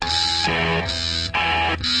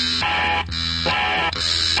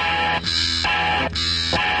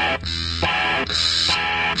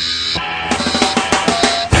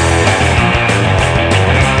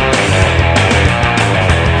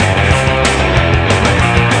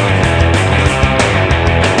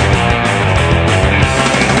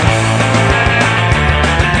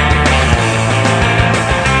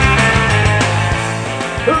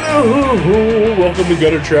Welcome to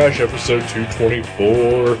Gutter Trash, episode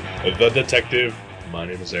 224 of The Detective. My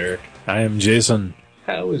name is Eric. I am Jason.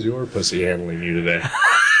 How is your pussy handling you today?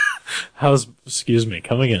 Excuse me,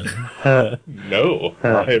 coming in. No,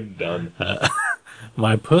 I am done.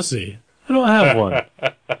 My pussy? I don't have one.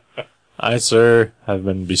 I, sir, have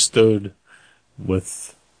been bestowed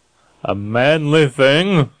with a manly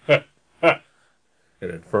thing. An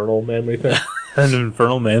infernal manly thing? An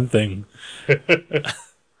infernal man thing.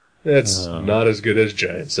 That's not as good as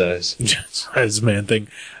giant size. Giant size man thing.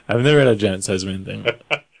 I've never had a giant size man thing.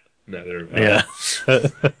 Neither have I. Yeah.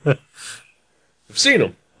 I've seen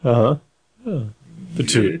them. Uh-huh. The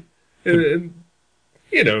two. And,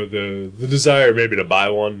 you know, the desire maybe to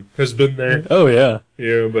buy one has been there. Oh, yeah.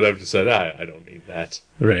 You know, but I've decided I don't need that.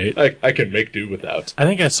 Right. I can make do without. I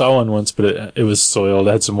think I saw one once, but it was soiled.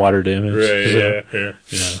 It had some water damage. Right, yeah.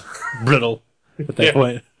 Yeah. Brittle at that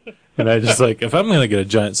point. And I just if I'm going to get a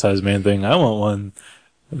giant size man thing, I want one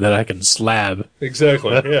that I can slab.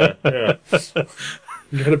 Exactly, yeah.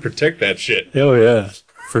 You gotta protect that shit. Oh, yeah.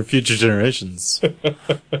 For future generations.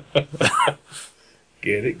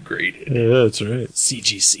 Get it graded. Yeah, that's right.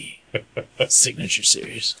 CGC. Signature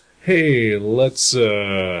Series. Hey, let's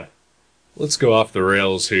go off the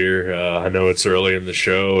rails here. I know it's early in the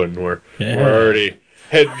show, and we're already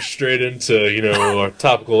heading straight into, our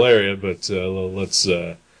topical area, but let's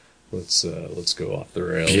go off the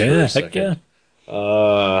rails for a second. Heck yeah.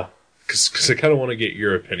 Because I kind of want to get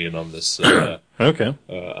your opinion on this. Okay.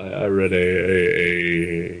 I read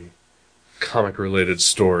a comic-related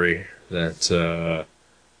story that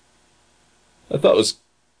I thought was,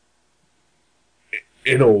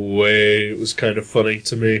 in a way, it was kind of funny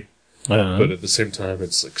to me. But at the same time,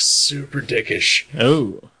 it's super dickish.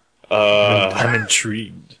 Oh. I'm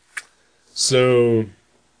intrigued. So,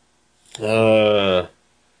 I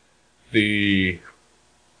believe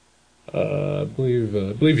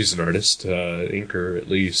he's an artist, inker at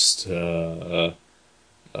least,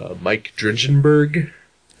 Mike Dringenberg.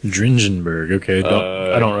 Dringenberg, okay.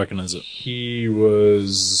 I don't recognize it. He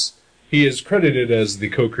is credited as the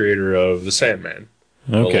co-creator of The Sandman.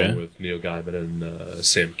 Okay. Along with Neil Gaiman and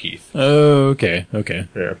Sam Keith. Oh, okay.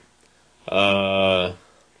 Yeah.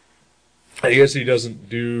 I guess he doesn't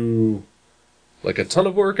do a ton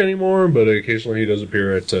of work anymore, but occasionally he does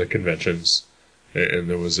appear at conventions. And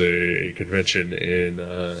there was a convention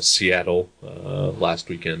in Seattle last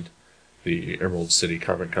weekend, the Emerald City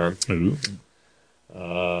Comic Con. Ooh.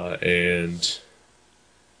 And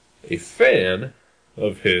a fan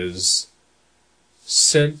of his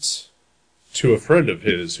sent to a friend of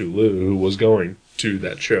his who was going to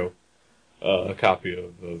that show a copy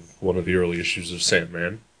of one of the early issues of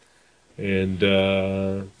Sandman, and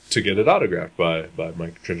to get it autographed by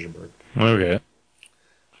Mike Dringenberg. Okay.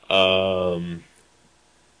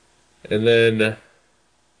 And then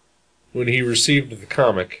when he received the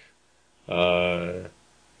comic, the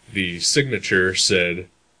signature said,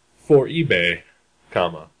 "For eBay,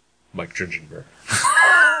 comma, Mike Dringenberg."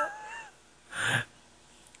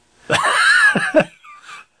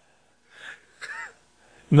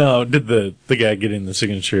 No, did the guy getting the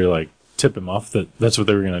signature tip him off that that's what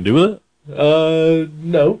they were going to do with it?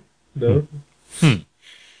 No.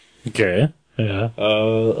 Okay. Yeah.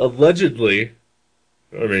 Allegedly,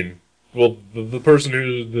 I mean, well, the person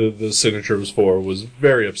who the signature was for was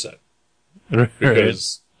very upset.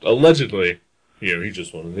 Because allegedly, he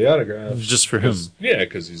just wanted the autograph. Just for him. Yeah,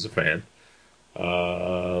 because he's a fan.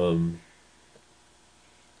 But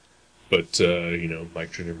Mike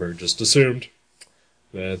Dringenberg just assumed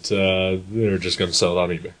that they're just going to sell it on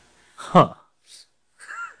eBay. Huh.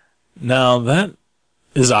 Now, that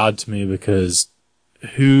is odd to me because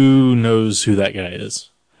who knows who that guy is?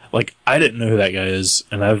 I didn't know who that guy is,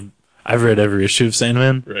 and I've read every issue of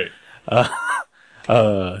Sandman. Right.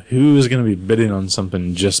 Who is going to be bidding on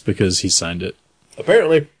something just because he signed it?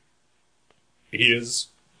 Apparently, he is.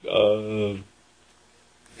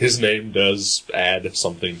 His name does add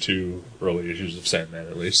something to early issues of Sandman,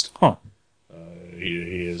 at least. Huh.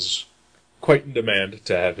 He is quite in demand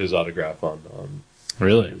to have his autograph on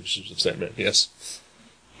really issues of Sandman. Yes.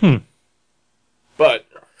 But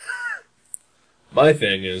my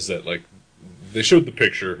thing is that they showed the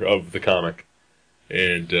picture of the comic,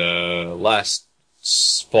 and last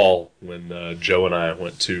fall when Joe and I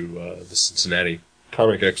went to the Cincinnati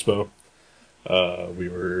Comic Expo. We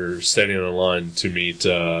were standing in line to meet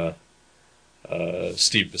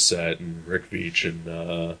Steve Bissett and Rick Veitch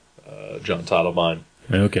and John Toddlebine.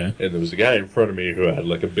 Okay. And there was a guy in front of me who had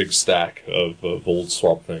like a big stack of old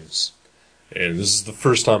Swamp Things. And this is the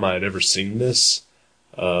first time I had ever seen this,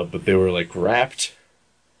 but they were like wrapped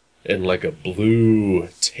in like a blue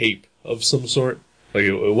tape of some sort. Like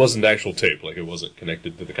it wasn't actual tape, like it wasn't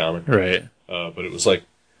connected to the comic. Right. But it was like,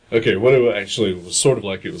 okay, what it actually was sort of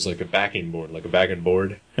like, it was like a backing board, like a backing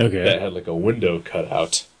board. Okay. That had like a window cut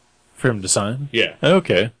out. For him to sign? Yeah.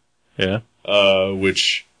 Okay. Yeah.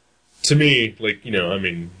 Which, to me, like, I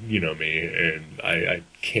mean, you know me, and I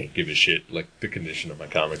can't give a shit, like, the condition of my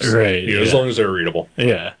comics. Right. As long as they're readable.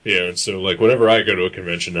 Yeah. And so, like, whenever I go to a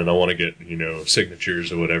convention and I want to get,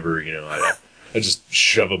 signatures or whatever, I just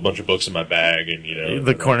shove a bunch of books in my bag and,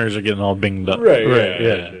 The corners are getting all binged up. Right,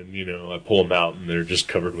 yeah. And, I pull them out and they're just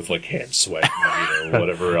covered with, like, hand sweat and,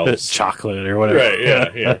 whatever else. Chocolate or whatever. Right,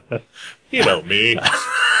 yeah. You know me.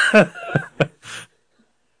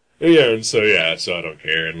 So I don't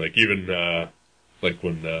care. And, like, even, like,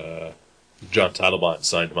 when, John Toddlebine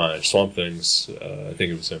signed my Swamp Things, I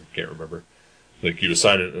think it was him, can't remember. Like, he was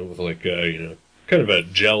signing it with, like, kind of a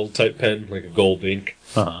gel-type pen, like a gold ink.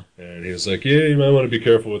 Uh-huh. And he was like, yeah, you might want to be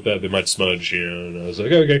careful with that, they might smudge, and I was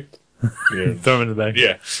like, okay. Throw them in the bag.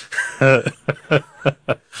 Yeah.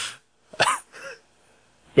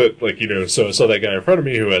 But, like, so I saw that guy in front of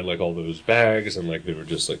me who had, like, all those bags, and, like, they were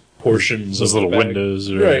just, like, portions those of little the bag. windows.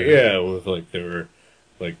 Right, yeah, with, like, they were,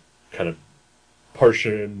 like, kind of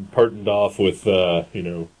partoned off with,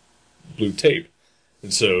 blue tape.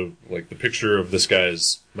 And so, like, the picture of this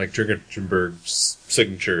guy's, Mike Dringenberg's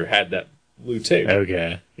signature had that blue tape.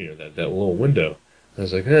 Okay. That little window. I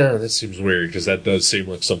was like, that seems weird, because that does seem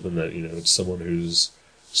like something that, it's someone who's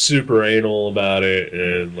super anal about it,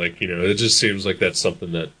 and, like, it just seems like that's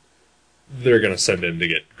something that they're going to send in to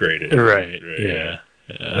get graded. Right. Yeah.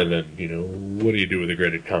 And then, what do you do with a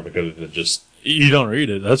graded comic other than just... You don't read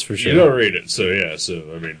it, that's for sure. You don't read it, so,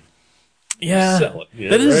 I mean... Yeah. Sell it.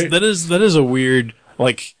 That is a weird...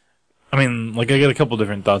 Like, I mean, like, I got a couple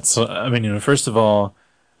different thoughts. I mean, first of all,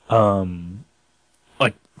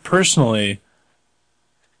 like, personally,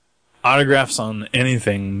 autographs on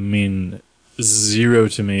anything mean zero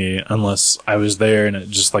to me unless I was there and it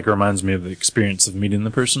just, like, reminds me of the experience of meeting the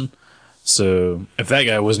person. So, if that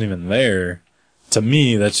guy wasn't even there, to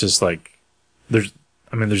me, that's just, like,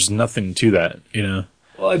 there's nothing to that,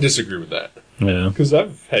 Well, I disagree with that. Yeah. Because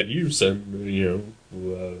I've had you send,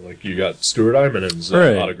 like you got Stuart Imanen's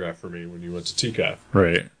autograph for me when you went to TCAF.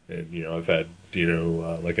 Right. And, I've had,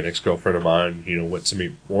 like an ex-girlfriend of mine, went to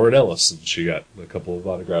meet Warren Ellis, and she got a couple of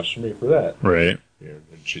autographs for me for that. Right. And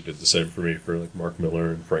she did the same for me for, like, Mark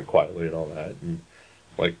Miller and Frank Quitely and all that. And,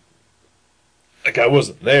 like I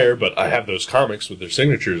wasn't there, but I have those comics with their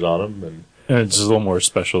signatures on them, and it's just a little more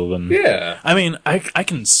special than... Yeah. I mean, I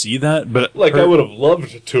can see that, but... Like, I would have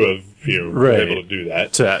loved to have, right. been able to do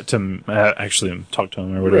that. To actually talk to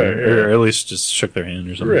them or whatever. Right, yeah. Or at least just shook their hand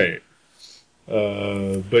or something. Right.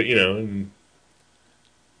 But, and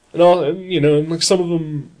all, and, like, some of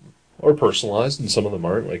them are personalized and some of them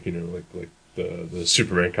aren't. Like, like the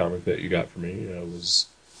Superman comic that you got for me was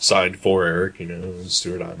signed for Eric, and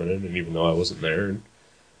Stuart Imanen, and even though I wasn't there, and,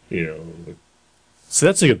 like, so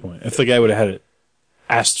that's a good point. If the guy would have had it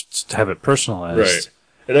asked to have it personalized. Right.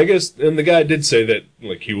 And I guess, and the guy did say that,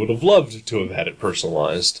 like, he would have loved to have had it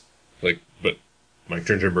personalized. Like, but Mike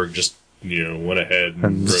Dringenberg just, went ahead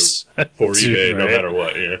and wrote for eBay no matter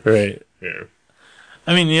what, Right. Yeah.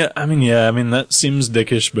 I mean, that seems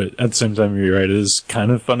dickish, but at the same time, you're right, it is kind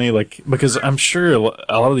of funny, like, because I'm sure a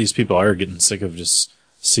lot of these people are getting sick of just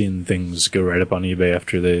seeing things go right up on eBay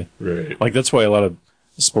after they... Right. Like, that's why a lot of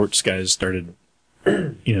sports guys started...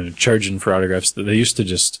 charging for autographs. That they used to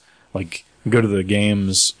just like go to the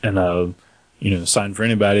games and sign for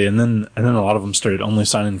anybody, and then a lot of them started only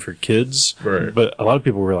signing for kids. Right. But a lot of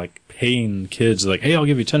people were like paying kids, like, hey, I'll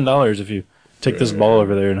give you $10 if you take this ball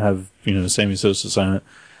over there and have Sammy Sosa sign it.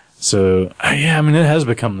 So I mean, it has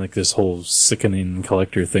become like this whole sickening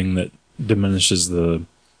collector thing that diminishes the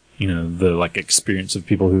like experience of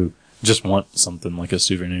people who just want something like a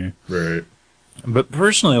souvenir. Right. But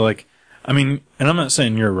personally, like, I mean, and I'm not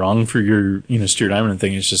saying you're wrong for your, Stuart Immonen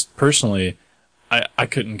thing. It's just personally, I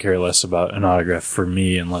couldn't care less about an autograph for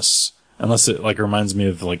me unless it like reminds me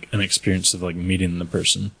of like an experience of like meeting the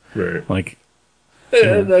person. Right. Like,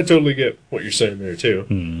 and I totally get what you're saying there too.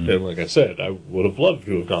 Mm-hmm. And like I said, I would have loved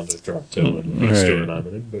to have gone to Toronto and Stuart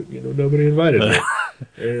Imanen, but nobody invited me.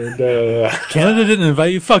 And, Canada didn't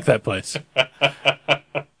invite you. Fuck that place.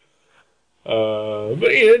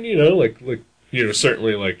 but yeah, and,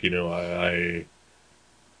 certainly,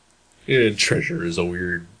 treasure is a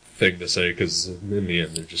weird thing to say, because in the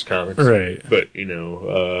end, they're just comics. Right. But,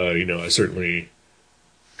 I certainly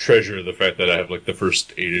treasure the fact that I have, the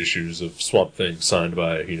first 8 issues of Swamp Thing signed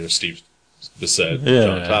by, Steve Bissett and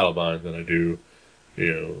John Titelbaum than I do,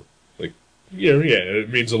 it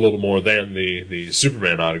means a little more than the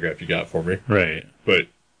Superman autograph you got for me. Right. But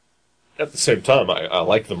at the same time, I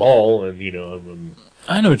like them all, and,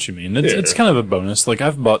 I know what you mean. It's kind of a bonus. Like,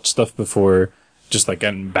 I've bought stuff before, just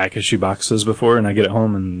in back issue boxes before, and I get it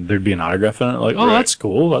home and there'd be an autograph in it. Like, oh, right. That's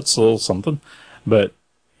cool. That's a little something. But,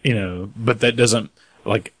 but that doesn't,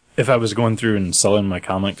 if I was going through and selling my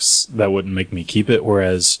comics, that wouldn't make me keep it.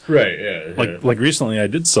 Whereas, right, yeah. Like recently I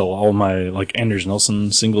did sell all my, Anders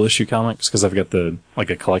Nelson single issue comics, because I've got a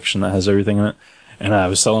collection that has everything in it. And I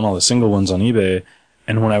was selling all the single ones on eBay.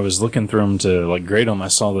 And when I was looking through them to, grade them, I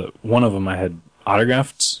saw that one of them I had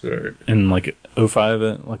autographed in, '05,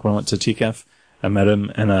 when I went to TCAF. I met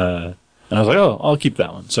him, and I was like, oh, I'll keep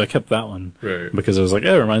that one. So I kept that one. Right. Because I was like,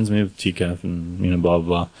 yeah, it reminds me of TCAF and, blah,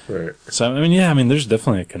 blah, blah. Right. So, there's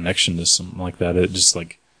definitely a connection to something like that. It just, I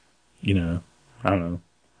don't know.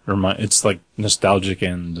 It's, nostalgic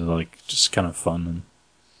and, just kind of fun.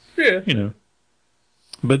 And, yeah.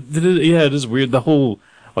 But, it is weird. The whole,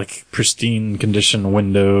 pristine condition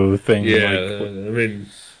window thing. Yeah, I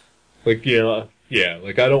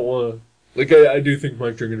don't want to... I do think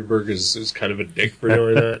Mike Dringenberg is kind of a dick for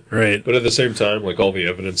doing that. Right. But at the same time, all the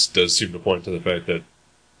evidence does seem to point to the fact that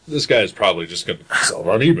this guy is probably just going to sell it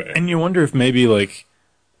on eBay. And you wonder if maybe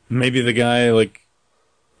the guy,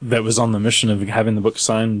 that was on the mission of having the book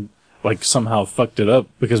signed, somehow fucked it up.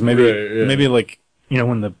 Because maybe,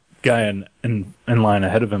 when the guy in line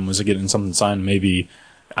ahead of him was getting something signed, maybe...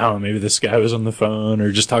 I don't know, maybe this guy was on the phone or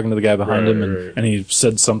just talking to the guy behind him, and he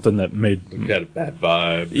said something that made... He had a bad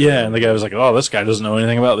vibe. Yeah, and the guy was like, oh, this guy doesn't know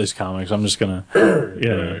anything about these comics. I'm just gonna...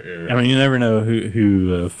 you never know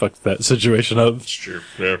who fucked that situation up. It's true,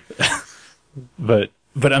 yeah. But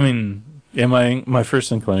my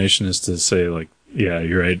first inclination is to say, yeah,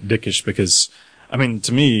 you're right, dickish, because,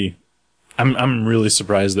 to me, I'm really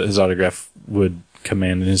surprised that his autograph would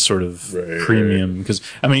command any sort of premium, because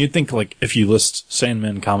you'd think if you list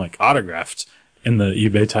Sandman comic autographed in the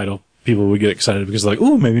eBay title, people would get excited because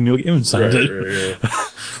oh, maybe Neil Gaiman signed it.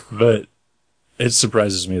 But it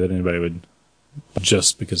surprises me that anybody would,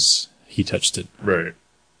 just because he touched it. Right.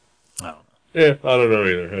 I don't know. Yeah, I don't know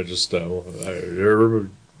either. I just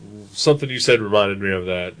something you said reminded me of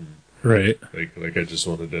that. Right. I just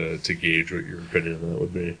wanted to gauge what your opinion on that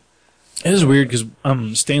would be. It is weird because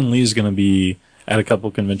Stan Lee is going to be at a couple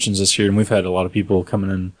conventions this year, and we've had a lot of people coming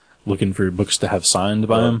in looking for books to have signed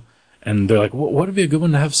by him, and they're like, what would be a good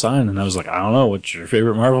one to have signed? And I was like, I don't know, what's your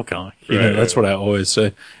favorite Marvel comic? That's what I always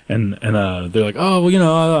say. And they're like, oh,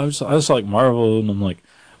 well, I just like Marvel, and I'm like,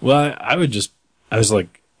 well, I was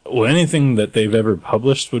like, well, anything that they've ever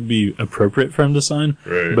published would be appropriate for him to sign,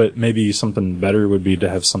 but maybe something better would be to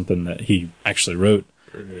have something that he actually wrote,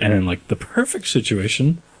 and in the perfect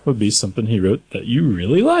situation would be something he wrote that you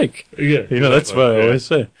really like. Yeah. That's what I always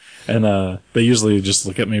say. And, they usually just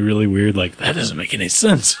look at me really weird, that doesn't make any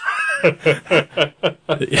sense. Do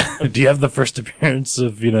you have the first appearance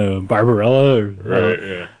of, Barbarella or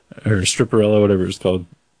Stripperella, whatever it's called?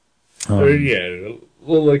 Well,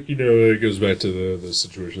 it goes back to the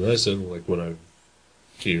situation I said, when I've,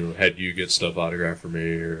 had you get stuff autographed for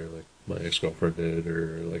me, or my ex-girlfriend did,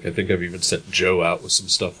 or I think I've even sent Joe out with some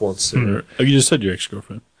stuff once. Oh, you just said your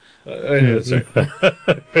ex-girlfriend. That's right.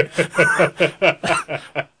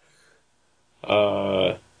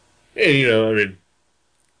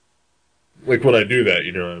 When I do that,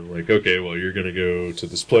 I'm like, okay, well, you're going to go to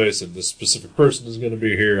this place, and this specific person is going to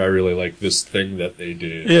be here. I really like this thing that they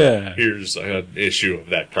did. Yeah. Here's an issue of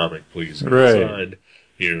that comic, please. Right. Signed.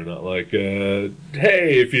 Not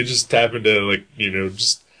hey, if you just happen to,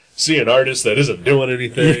 just see an artist that isn't doing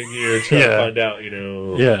anything, trying to find out,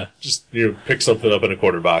 just, pick something up in a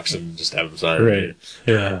quarter box and just have them sign it. Right.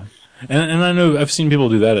 Yeah. And I know I've seen people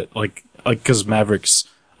do that at, cause Mavericks,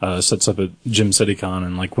 sets up at Gym CityCon,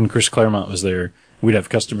 and when Chris Claremont was there, we'd have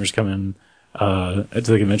customers come in, at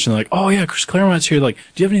the convention, oh yeah, Chris Claremont's here, do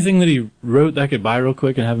you have anything that he wrote that I could buy real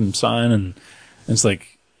quick and have him sign? And it's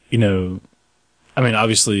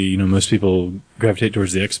obviously, most people gravitate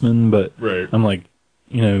towards the X-Men, but I'm like,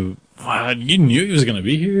 wow, you knew he was going to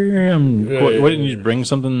be here. Why didn't you bring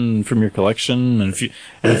something from your collection? And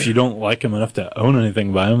if you don't like him enough to own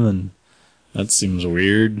anything by him, then that seems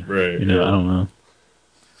weird. Right. I don't know.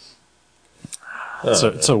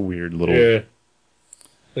 It's a weird little. Yeah.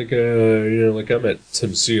 Like, like I met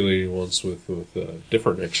Tim Seeley once with a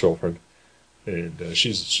different ex-girlfriend. And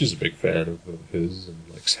she's a big fan of his and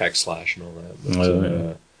like Hack Slash and all that.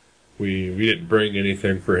 But, we didn't bring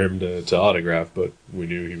anything for him to autograph, but we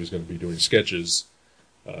knew he was going to be doing sketches.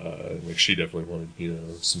 Like she definitely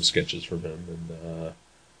wanted some sketches from him,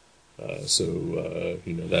 and so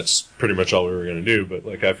that's pretty much all we were going to do. But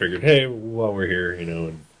like I figured, hey, while we're here,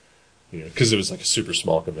 and because it was like a super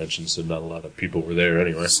small convention, so not a lot of people were there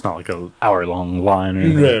anyway. It's not like an hour-long line or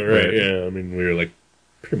anything. Right. Yeah, I mean we were like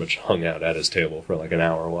pretty much hung out at his table for like an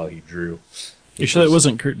hour while he drew. You sure that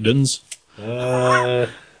wasn't Kurt Duns? No,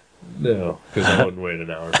 because I wouldn't wait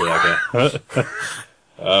an hour for that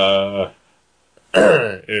guy.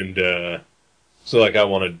 And so like I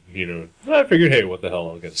wanted, I figured, hey, what the hell,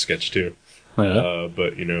 I'll get a sketch too. Yeah.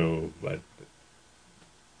 But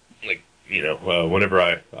whenever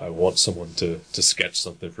I want someone to sketch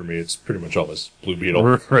something for me, it's pretty much always Blue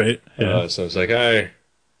Beetle. Right. Yeah. So it's like I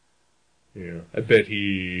bet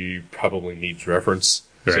he probably needs reference.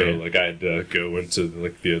 Right. So like I had to go into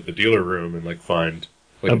the dealer room and like find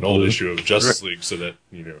like an old Blue. issue of Justice League so that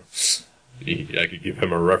I could give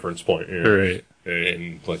him a reference point. Right.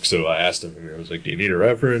 And like so I asked him, and I was like, "Do you need a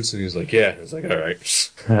reference?" And he was like, "Yeah." I was like, "All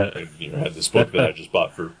right." And I had this book that I just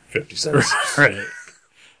bought for 50 cents. Right.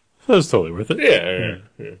 That was totally worth it.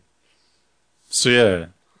 Yeah. So yeah,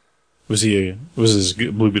 was his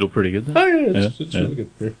Blue Beetle pretty good then? Oh yeah, it's really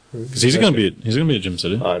good. Because he's gonna be at Gym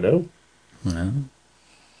City. I know. Yeah.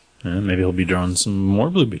 Maybe he'll be drawing some more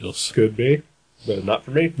Blue Beetles. Could be, but not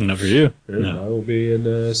for me. Not for you. Yeah, No. I will be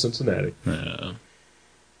in Cincinnati, Yeah.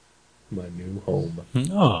 my new home.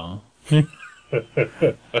 Oh.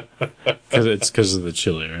 Because of the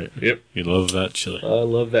chili, right? Yep. You love that chili. I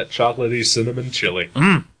love that chocolatey cinnamon chili.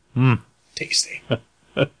 Tasty.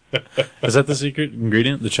 Is that the secret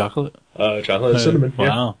ingredient? The chocolate? Chocolate and cinnamon.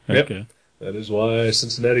 Wow. Yep. Okay. That is why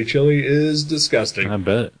Cincinnati chili is disgusting. I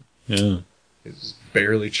bet. Yeah. It's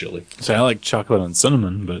barely chili. So I like chocolate and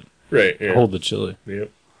cinnamon, but Right. Yeah. hold the chili.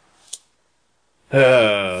 Yep.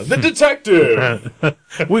 The detective!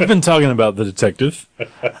 We've been talking about the detective.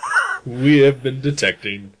 We have been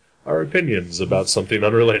detecting our opinions about something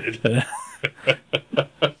unrelated.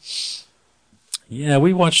 Yeah,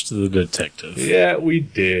 we watched The Detective. Yeah, we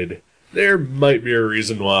did. There might be a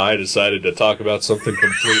reason why I decided to talk about something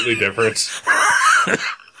completely different.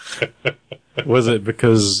 Was it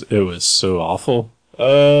because it was so awful?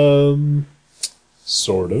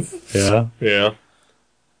 Sort of. Yeah. Yeah.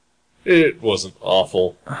 It wasn't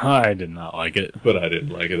awful, I did not like it. but I didn't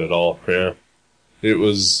like it at all. Yeah. It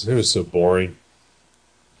was so boring.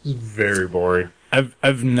 It was very boring.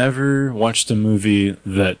 I've never watched a movie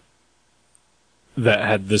that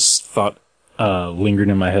had this thought lingered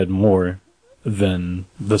in my head more than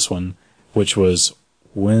this one, which was,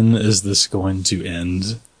 when is this going to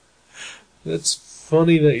end? It's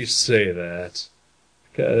funny that you say that,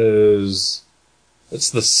 because that's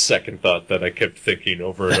the second thought that I kept thinking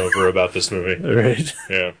over and over about this movie. Right?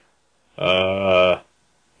 Yeah.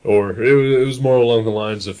 Or it was more along the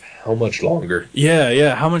lines of how much longer.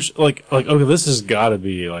 Yeah. How much, like, okay, this has gotta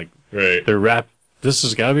be, like, Right. this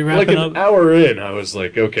has gotta be Like wrapping an up. hour in, I was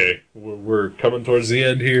like, okay, we're coming towards the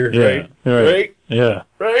end here, Yeah, right? right. Yeah.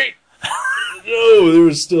 Right? No, there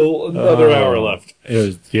was still another hour left. It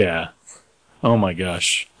was, yeah. Oh my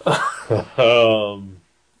gosh. My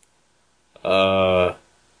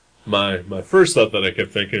first thought that I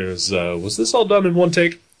kept thinking was this all done in one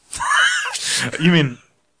take? You mean,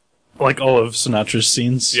 like all of Sinatra's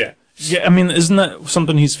scenes? Yeah. Yeah, I mean, isn't that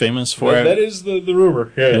something he's famous for? That is the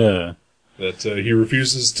rumor, yeah. Yeah. That he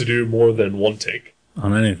refuses to do more than one take.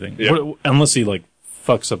 On anything. Yeah. Unless he, like,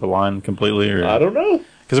 fucks up a line completely, or... I don't know.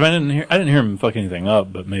 Because I didn't hear him fuck anything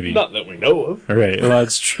up, but maybe... Not that we know of. Right, well,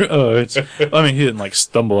 that's true. I mean, he didn't, like,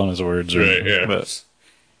 stumble on his words or Right, anything, yeah. but...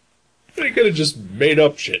 He could have just made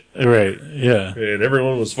up shit, Right, yeah. and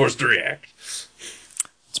everyone was forced to react.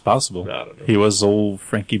 It's possible. I don't know. He was old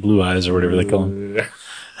Frankie Blue Eyes, or whatever they call him.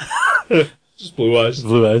 Just blue eyes.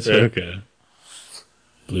 Blue Eyes? Yeah. Okay.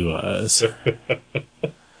 Blue Eyes.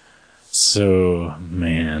 So,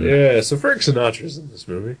 man. Yeah, so Frank Sinatra's in this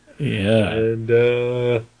movie. Yeah.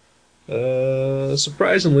 And,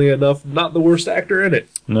 surprisingly enough, not the worst actor in it.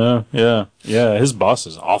 No, yeah. Yeah, his boss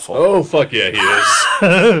is awful. Oh, fuck yeah, he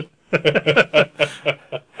is.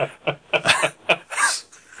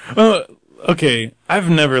 Okay, I've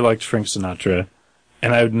never liked Frank Sinatra,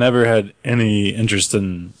 and I've never had any interest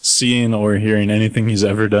in seeing or hearing anything he's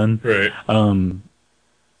ever done. Right.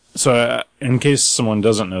 So, in case someone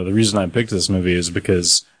doesn't know, the reason I picked this movie is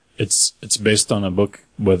because it's based on a book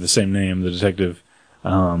with the same name, The Detective,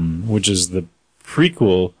 which is the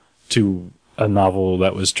prequel to a novel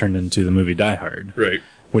that was turned into the movie Die Hard. Right.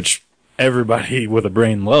 Which everybody with a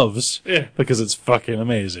brain loves. Yeah. Because it's fucking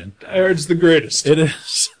amazing. Die Hard's the greatest. It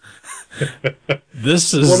is.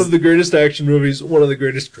 This is... one of the greatest action movies, one of the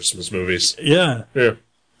greatest Christmas movies. Yeah. Yeah.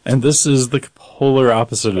 And this is the polar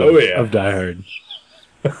opposite of Die Hard.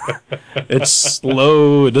 It's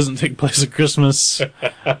slow. It doesn't take place at Christmas.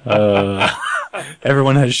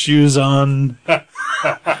 Everyone has shoes on.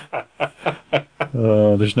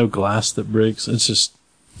 There's no glass that breaks. It's just...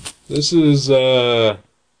 This is, the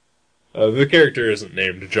character isn't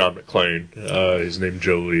named John McClane. He's named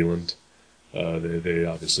Joe Leland. They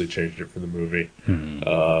obviously changed it for the movie.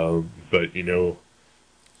 But, you know,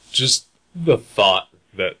 just the thought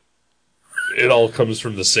that it all comes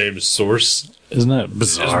from the same source. Isn't that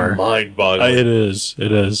bizarre? Is mind-boggling. It is.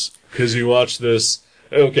 It is. Because you watch this...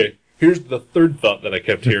 Okay, here's the third thought that I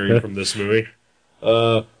kept hearing from this movie.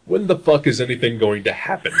 When the fuck is anything going to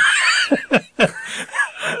happen?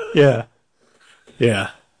 Yeah. Yeah.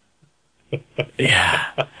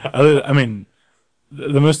 Yeah. I mean,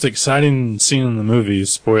 the most exciting scene in the movie,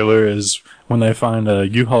 spoiler, is when they find a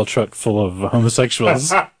U-Haul truck full of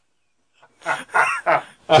homosexuals.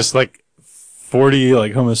 Just like 40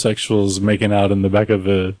 like homosexuals making out in the back of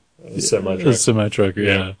a semi-truck.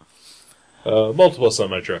 Yeah. Multiple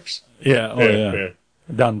semi-trucks. Yeah. Oh, yeah.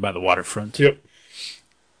 Down by the waterfront. Yep.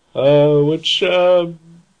 Which,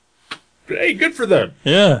 hey, good for them.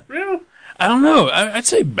 Yeah. Yeah. I don't know. I'd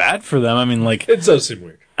say bad for them. I mean, like... It does seem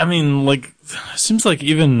weird. I mean, like, it seems like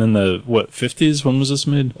even in the, 50s? When was this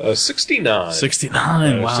made? 69.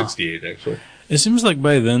 69, wow. 68, actually. It seems like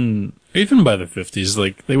by then, even by the 50s,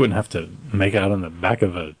 like, they wouldn't have to make out on the back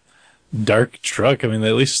of a dark truck. I mean,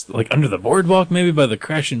 at least, like, under the boardwalk, maybe by the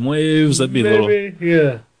crashing waves, that'd be a little... Maybe,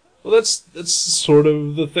 yeah. Well, that's sort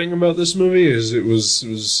of the thing about this movie, is it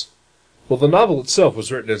was... Well, the novel itself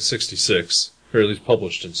was written in 66, or at least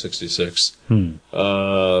published in 66.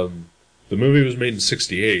 The movie was made in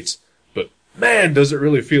 68, but man, does it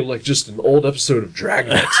really feel like just an old episode of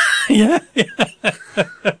Dragnet. Yeah.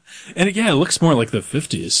 And it looks more like the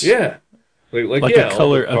 50s. Yeah. Like a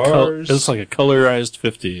color, it's like a colorized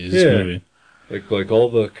 50s movie. Like all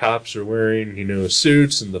the cops are wearing, you know,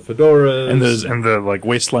 suits and the fedoras. And the like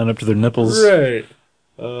waistline up to their nipples. Right.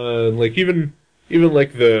 Like even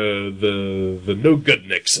like the no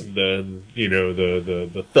goodniks and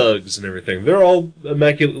the thugs and everything. They're all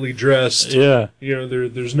immaculately dressed. Yeah. You know,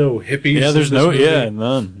 there's no hippies. Yeah, there's none.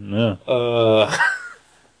 Yeah.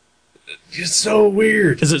 It's so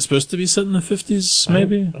weird. Is it supposed to be set in the 50s,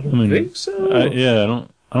 maybe? I don't think so. I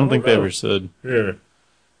don't think they ever said. Yeah.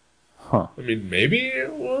 Huh. I mean, maybe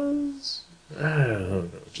it was. I don't know.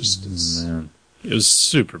 Man. It was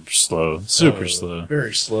super slow. Slow.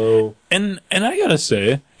 Very slow. And I gotta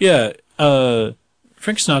say, Frank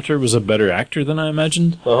Sinatra was a better actor than I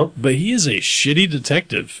imagined. But he is a shitty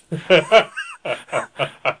detective.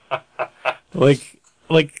 like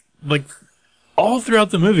all throughout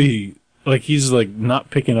the movie, like he's like not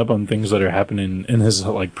picking up on things that are happening in his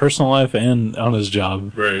like personal life and on his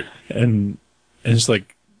job. Right. And it's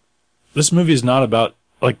like, this movie is not about,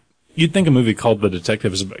 like, you'd think a movie called The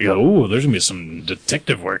Detective is about, there's gonna be some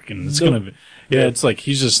detective work, and it's gonna be, it's like,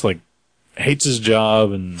 he's just like, hates his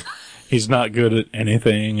job, and he's not good at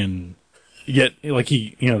anything, and yet, like,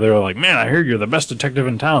 they're like, man, I heard you're the best detective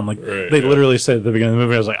in town. Like, they literally said at the beginning of the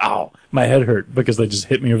movie, I was like, ow, my head hurt, because they just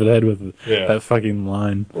hit me over the head with that fucking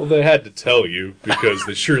line. Well, they had to tell you, because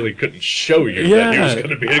they surely couldn't show you that he was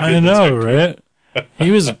gonna be a good detective. I know, right?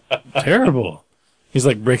 He was terrible. He's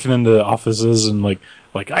like breaking into offices and like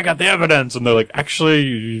I got the evidence, and they're like, actually,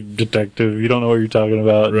 you detective, you don't know what you're talking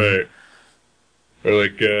about. Right. Or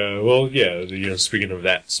like, speaking of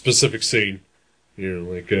that specific scene,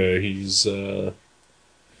 like he's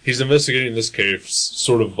investigating this case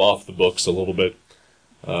sort of off the books a little bit.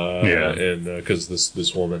 And because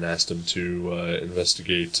this woman asked him to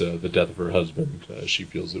investigate the death of her husband, she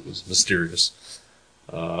feels it was mysterious.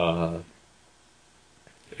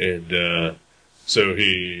 So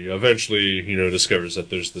he eventually, discovers that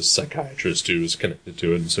there's this psychiatrist who is connected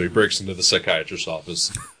to it, and so he breaks into the psychiatrist's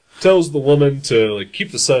office, tells the woman to like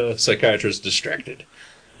keep the psychiatrist distracted,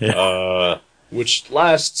 which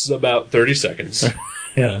lasts about 30 seconds.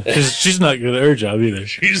 Yeah, she's not good at her job either.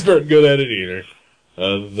 She's not good at it either.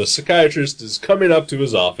 The psychiatrist is coming up to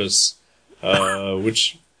his office,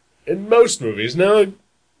 which in most movies, now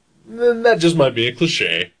that just might be a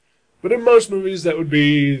cliche. But in most movies, that would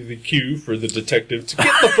be the cue for the detective to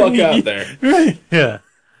get the fuck out there. Right, yeah.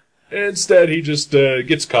 Instead, he just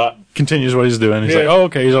gets caught. Continues what he's doing. He's like, oh,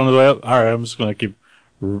 okay, he's on his way up. All right, I'm just going to keep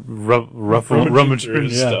rummaging through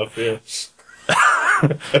his stuff. Yeah.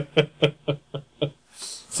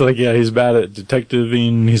 So like, yeah, he's bad at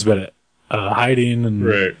detectiving. He's bad at hiding, and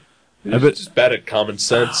Right. He's just bad at common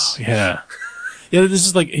sense. yeah, yeah. This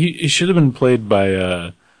is like he should have been played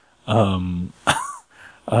by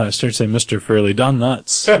I started saying Mr. Furley, Don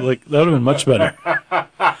Knotts. Like that would have been much better.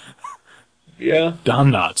 Yeah.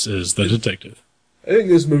 Don Knotts is the detective. I think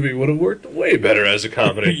this movie would have worked way better as a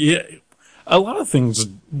comedy. Yeah, a lot of things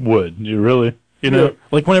would. You know, Yeah.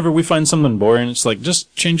 like whenever we find something boring, it's like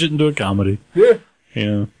just change it into a comedy. Yeah.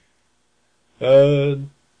 You know.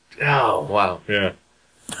 Oh wow. Yeah.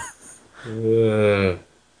 I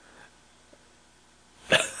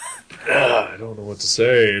don't know what to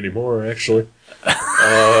say anymore. Actually.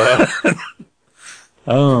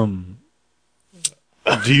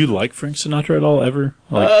 Do you like Frank Sinatra at all? Ever?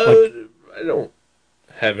 I don't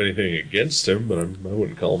have anything against him, but I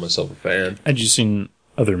wouldn't call myself a fan. Had you seen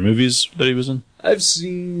other movies that he was in? I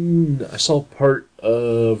saw part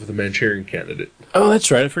of The Manchurian Candidate. Oh,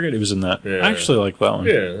 that's right. I forget he was in that. Yeah. I actually like that one.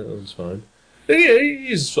 Yeah, that was fine. Yeah,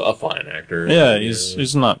 he's a fine actor. Yeah,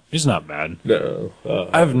 he's not bad. No.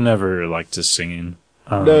 I've never liked his singing.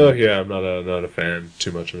 No, yeah, I'm not a fan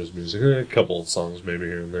too much of his music. A couple of songs maybe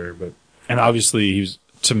here and there, but And obviously he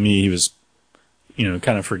was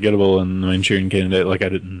kind of forgettable in The Manchurian Candidate. Like I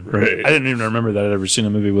didn't even remember that I'd ever seen a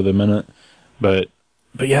movie with him in it. But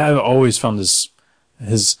yeah, I've always found his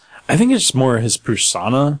I think it's more his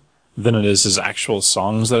persona than it is his actual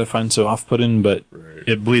songs that I find so off-putting, but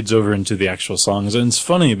it bleeds over into the actual songs. And it's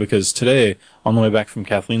funny because today, on the way back from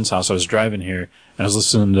Kathleen's house, I was driving here, and I was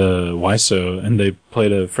listening to WISO, and they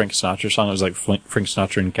played a Frank Sinatra song. It was like Frank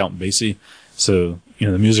Sinatra and Count Basie. So,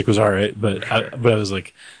 the music was alright, but I was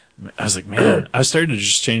like, man, I started to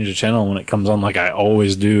just change the channel when it comes on, like I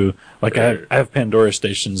always do. Like I have Pandora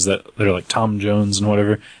stations that are like Tom Jones and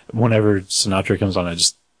whatever. Whenever Sinatra comes on, I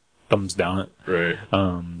just thumbs down it. Right.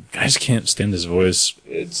 I just can't stand his voice.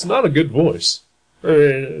 It's not a good voice.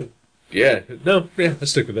 I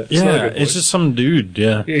stick with that. It's not a good voice. It's just some dude.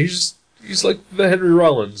 Yeah. Yeah, he's like the Henry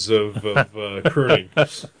Rollins of crooning.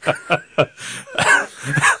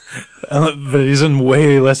 But he's in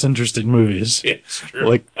way less interesting movies. Yeah, it's true.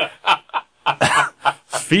 Like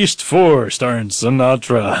Feast 4 starring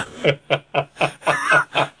Sinatra.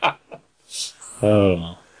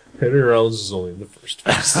 Oh. Henry Rollins is only in the first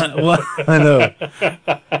Feast. Well, I know.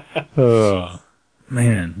 Oh,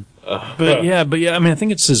 man. But yeah, I mean, I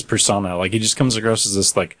think it's his persona. Like, he just comes across as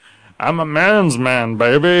this, like, I'm a man's man,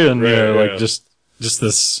 baby. And, like, just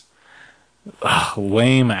this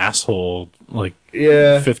lame asshole, like,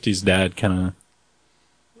 50s dad kind of.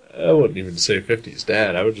 I wouldn't even say 50s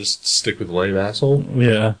dad. I would just stick with lame asshole.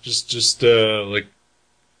 Yeah. Just like,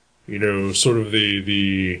 sort of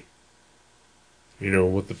the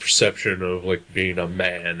what the perception of, like, being a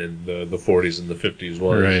man in the 40s and the 50s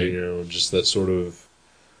was. Right. Just that sort of,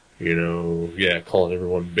 calling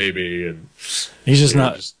everyone baby. And he's just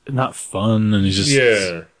not fun, and he's just...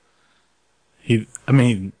 Yeah. I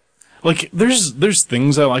mean, like, there's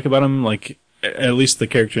things I like about him, like, at least the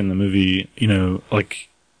character in the movie, like,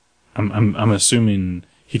 I'm assuming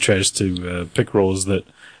he tries to pick roles that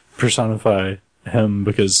personify him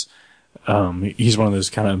because he's one of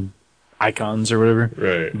those kind of icons or whatever.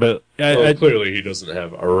 Right. But clearly he doesn't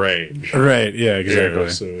have a range. Right, yeah, exactly.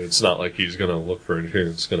 So it's not like he's going to look for anything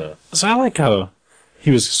that's going to... So I like how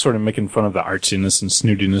he was sort of making fun of the artsiness and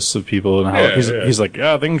snootiness of people, and how he's like,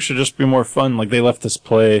 things should just be more fun. Like, they left this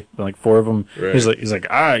play, like 4 of them. Right. He's like,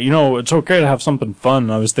 it's okay to have something fun.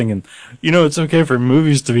 And I was thinking, it's okay for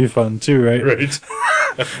movies to be fun too, right? Right.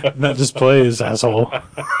 Not just plays, asshole.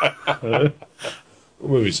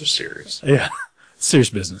 Movies are serious. Yeah. Serious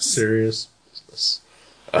business. Serious business.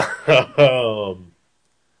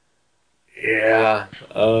 Yeah.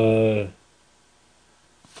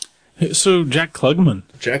 So Jack Klugman.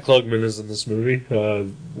 Jack Klugman is in this movie.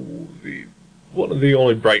 One of the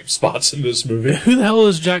only bright spots in this movie. Who the hell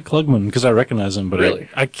is Jack Klugman? Because I recognize him, but Really?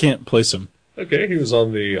 I can't place him. Okay, he was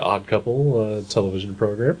on the Odd Couple television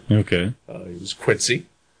program. Okay. He was Quincy,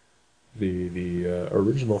 the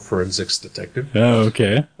original forensics detective. Oh,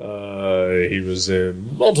 okay. He was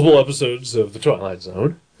in multiple episodes of The Twilight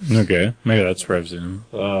Zone. Okay. Maybe that's where I've seen him.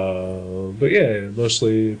 But yeah,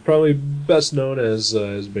 mostly, probably best known as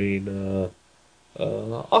being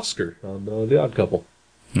Oscar on The Odd Couple.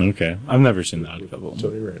 Okay. I've never seen The Odd Couple.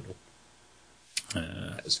 Tony Randall.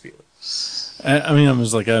 As Felix. I mean, I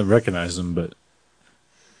was like, I recognize him, but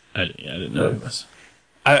I didn't know he was.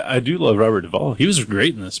 I do love Robert Duvall. He was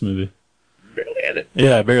great in this movie. Barely in it.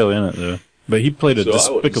 Yeah, barely in it, though. But he played a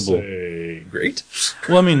So despicable... I wouldn't say great.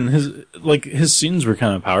 Well, I mean, his scenes were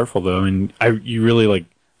kind of powerful, though. I mean, you really, like,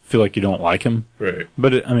 feel like you don't like him. Right.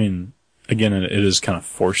 But, again, it is kind of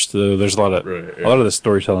forced, though. There's a lot of the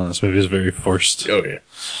storytelling in this movie is very forced. Oh, yeah.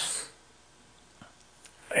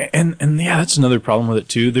 And yeah, that's another problem with it,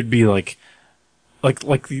 too. There'd be, like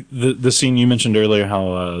the scene you mentioned earlier,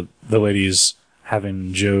 how the lady's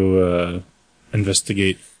having Joe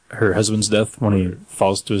investigate her husband's death when he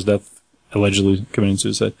falls to his death, allegedly committing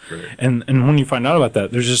suicide. Right. And when you find out about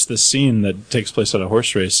that, there's just this scene that takes place at a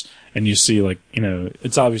horse race, and you see, like,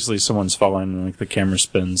 it's obviously someone's falling, and, like, the camera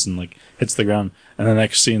spins and, like, hits the ground. And the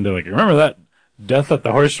next scene, they're like, remember that death at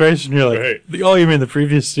the horse race? And you're like, right. oh, you mean the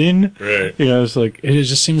previous scene? Right. It's like, it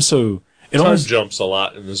just seems so... Time jumps a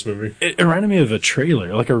lot in this movie. It reminded me of a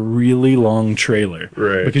trailer, like a really long trailer.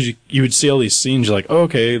 Right. Because you would see all these scenes, you're like, oh,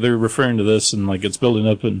 okay, they're referring to this, and, like, it's building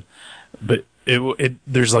up, but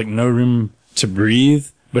there's, like, no room to breathe,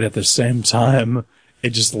 but at the same time,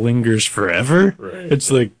 it just lingers forever. Right. It's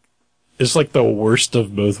like the worst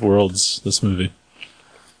of both worlds, this movie.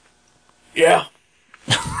 Yeah.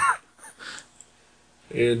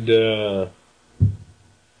 And,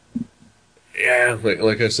 yeah,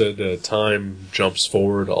 like I said, time jumps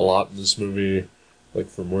forward a lot in this movie. Like,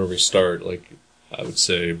 from where we start, like, I would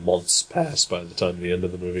say months pass by the time the end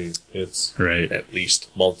of the movie hits. Right. At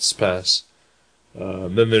least months pass.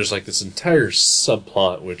 Then there's, like, this entire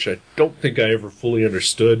subplot, which I don't think I ever fully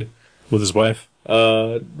understood. With his wife?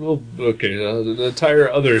 The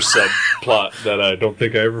entire other subplot that I don't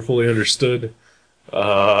think I ever fully understood.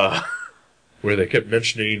 Where they kept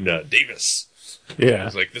mentioning, Davis. Yeah.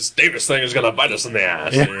 It's like, this Davis thing is gonna bite us in the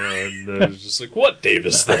ass. Yeah. And it's just like, what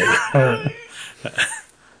Davis thing?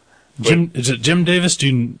 Is it Jim Davis?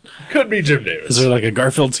 Could be Jim Davis. Is there like a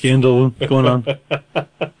Garfield scandal going on?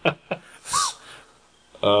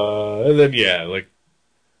 And then, yeah, like,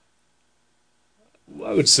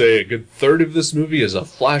 I would say a good third of this movie is a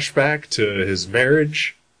flashback to his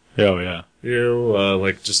marriage. Oh, yeah.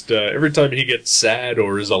 Like, just every time he gets sad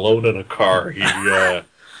or is alone in a car, he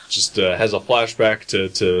just has a flashback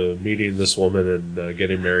to meeting this woman and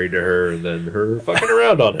getting married to her, and then her fucking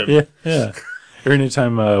around on him. Yeah. Or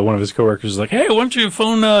anytime one of his coworkers is like, "Hey, why don't you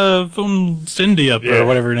phone Cindy up or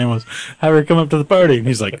whatever her name was, have her come up to the party?" And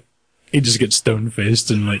he's like, he just gets stone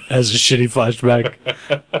faced and like has a shitty flashback.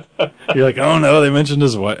 You're like, "Oh no, they mentioned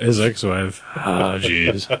his ex-wife." Oh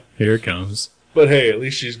jeez, here it comes. But hey, at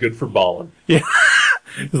least she's good for balling. Yeah,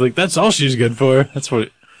 he's like, "That's all she's good for." That's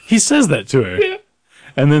what he says that to her. Yeah.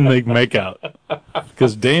 And then they make out.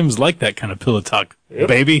 Because dames like that kind of pillow talk,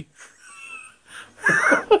 baby.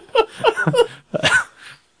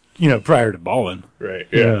 Prior to ballin'. Right,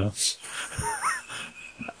 yeah.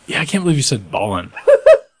 Yeah, I can't believe you said ballin'.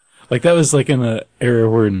 Like, that was like in an era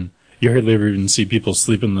where you hardly ever even see people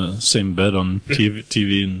sleep in the same bed on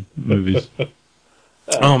TV and movies.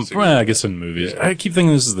 I guess in movies. Yeah. I keep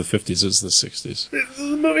thinking this is the 50s, it's the 60s.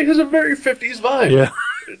 The movie has a very 50s vibe. Yeah.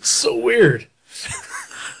 It's so weird.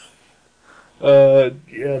 We're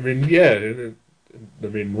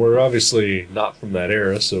obviously not from that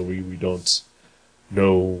era, so we don't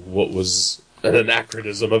know what was an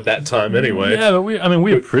anachronism of that time anyway. Yeah, but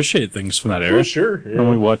we appreciate things from that era. Well, sure. Yeah. When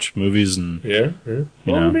we watch movies and... Yeah.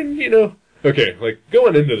 Well, okay, like,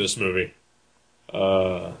 going into this movie,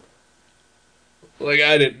 I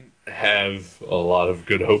didn't have a lot of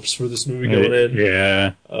good hopes for this movie going in.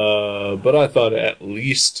 Yeah. But I thought at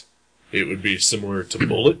least it would be similar to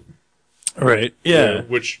Bullet. Right, yeah.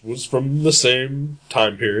 Which was from the same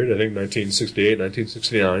time period, I think 1968,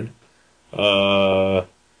 1969.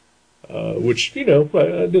 Which, I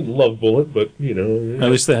didn't love Bullet, but, At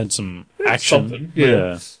least they had some action. Something,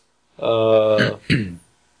 yeah.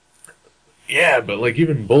 Yeah, but, like,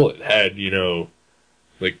 even Bullet had,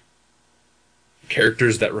 like,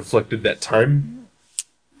 characters that reflected that time,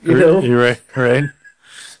 You're right.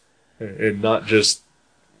 And not just...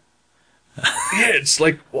 Yeah, it's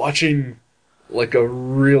like watching, like, a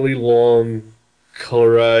really long,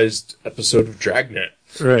 colorized episode of Dragnet.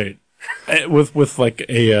 Right. With like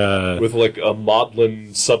a... with, like, a maudlin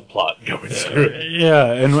subplot going through it.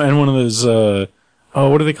 Yeah, and one of those...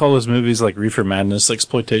 what do they call those movies? Like Reefer Madness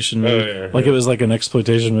exploitation movie? Oh, yeah, like it was like an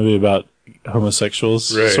exploitation movie about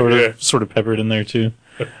homosexuals, right, sort of peppered in there too.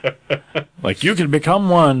 Like, you could become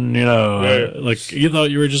one, Right. like you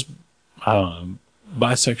thought you were just, I don't know,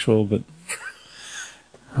 bisexual, but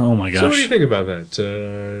oh my gosh. So what do you think about that?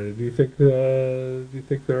 Do you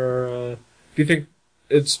think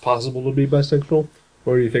it's possible to be bisexual?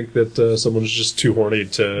 Or do you think that someone's just too horny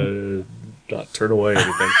to not turn away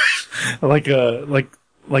anything?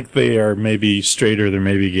 like they are maybe straight or they're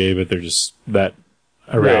maybe gay, but they're just that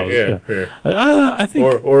aroused. yeah, yeah. I think,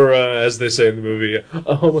 Or as they say in the movie,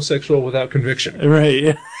 a homosexual without conviction. right,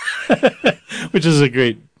 yeah. Which is a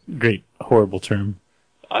great, horrible term.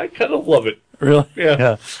 I kind of love it. Really?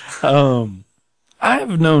 Yeah.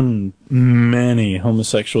 I've known many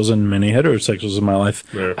homosexuals and many heterosexuals in my life.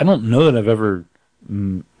 Yeah. I don't know that I've ever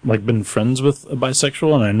been friends with a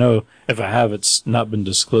bisexual, and I know if I have, it's not been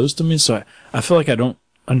disclosed to me. So I feel like I don't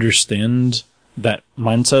understand that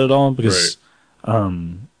mindset at all because, I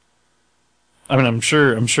mean, I'm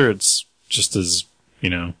sure it's just as,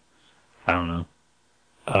 I don't know,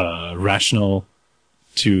 rational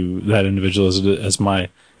to that individual as my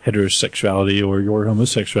heterosexuality or your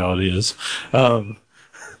homosexuality is.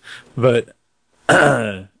 But,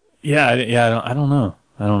 I don't know.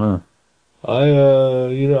 I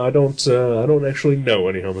don't actually know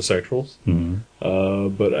any homosexuals.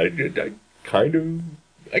 Mm-hmm. But I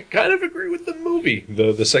kind of agree with the movie,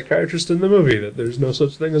 the psychiatrist in the movie, that there's no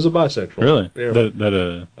such thing as a bisexual. Really?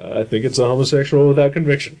 Yeah. I think it's a homosexual without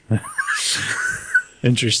conviction.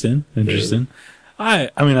 Interesting. I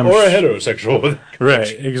mean, or a heterosexual with right,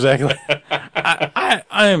 exactly.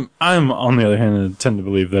 I'm on the other hand, I tend to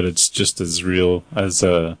believe that it's just as real as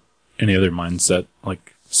any other mindset,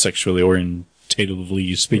 like sexually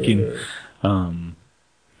orientatively speaking.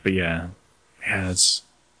 But yeah, it's,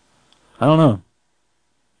 I don't know.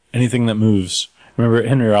 Anything that moves. Remember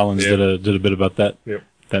Henry Rollins did a bit about that. Yep.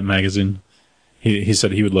 That magazine. He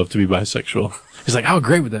said he would love to be bisexual. He's like, how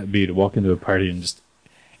great would that be to walk into a party and just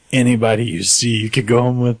anybody you see you could go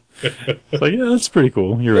home with. It's like, yeah, that's pretty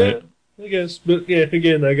cool. You're right. I guess. But yeah,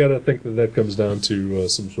 again, I gotta think that comes down to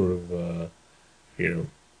some sort of,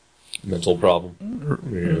 mental problem.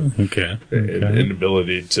 Yeah. Okay.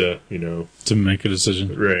 Inability to, to make a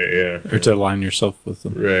decision. Right, yeah. Or to align yourself with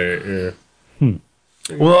them. Right, yeah.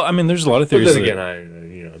 Well, I mean, there's a lot of theories. But then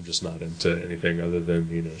again, I'm just not into anything other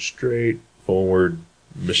than, straightforward,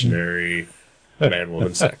 missionary,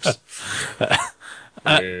 man-woman sex.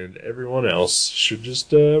 And everyone else should just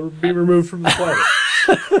be removed from the planet.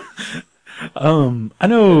 I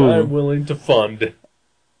know. And I'm willing to fund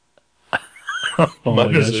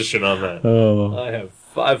my position on that. Oh. I have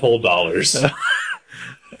 $5 whole.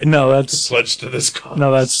 No, that's pledged to this cause.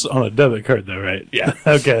 No, that's on a debit card, though, right? Yeah.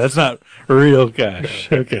 Okay, that's not real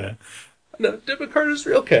cash. Okay. No, debit card is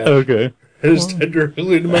real cash. Okay. It is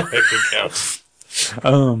directly to my bank account.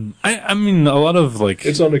 I mean, a lot of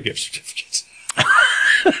it's on a gift certificate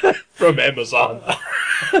from Amazon.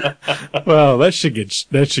 Well, that should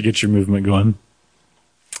get your movement going.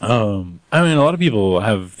 I mean, a lot of people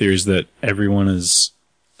have theories that everyone is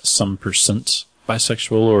some percent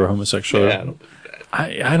bisexual or homosexual. Yeah, I don't believe that.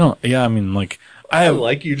 I don't. Yeah, I mean, I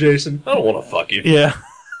like you, Jason. I don't want to fuck you. Yeah.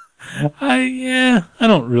 I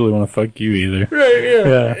don't really want to fuck you either. Right,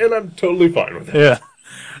 yeah. And I'm totally fine with it. Yeah.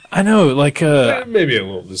 I know, maybe a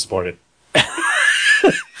little disappointed.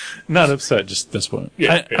 Not upset, just disappointed.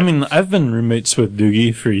 Yeah, I mean, I've been roommates with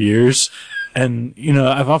Doogie for years, and,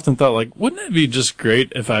 I've often thought, wouldn't it be just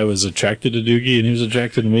great if I was attracted to Doogie and he was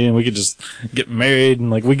attracted to me and we could just get married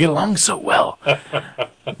and, we get along so well.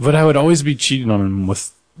 But I would always be cheating on him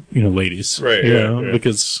with, ladies. Right, yeah.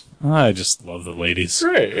 Because I just love the ladies.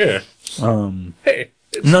 Right, yeah. Hey.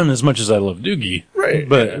 None as much as I love Doogie. Right.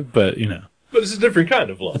 But But it's a different kind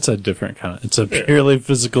of love. It's a different kind of, it's a purely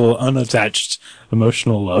physical, unattached,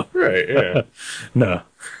 emotional love. Right, yeah. No.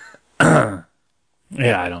 Yeah,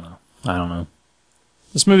 I don't know.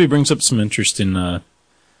 This movie brings up some interesting,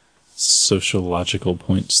 sociological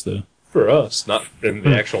points, though. For us, not in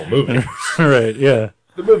the actual movie. Right, yeah.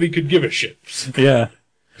 The movie could give a shit. Yeah.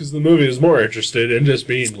 Because the movie is more interested in just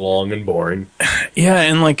being long and boring. Yeah,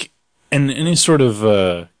 and and any sort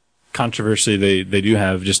of, controversy they do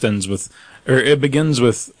have just ends with, or it begins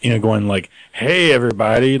with, going hey,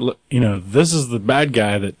 everybody, this is the bad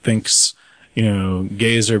guy that thinks,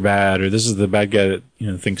 gays are bad, or this is the bad guy that,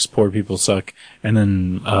 thinks poor people suck. And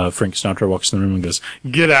then, Frank Sinatra walks in the room and goes,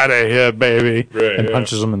 get out of here, baby. Right, and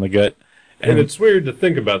punches him in the gut. And it's weird to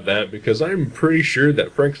think about that because I'm pretty sure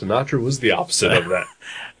that Frank Sinatra was the opposite of that.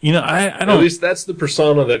 I don't. At least that's the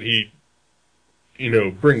persona that he,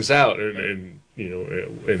 brings out in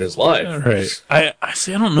his life. Right. I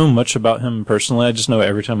see. I don't know much about him personally. I just know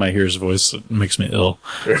every time I hear his voice, it makes me ill.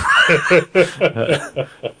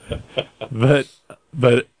 But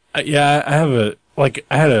yeah,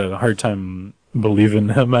 I had a hard time believing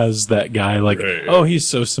him as that guy. Right. Oh, he's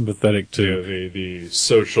so sympathetic to the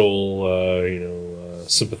social,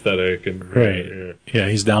 sympathetic and right. Yeah,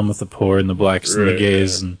 he's down with the poor and the blacks and the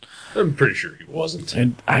gays, and I'm pretty sure he wasn't.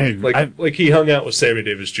 And he hung out with Sammy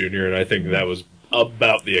Davis Jr. and I think that was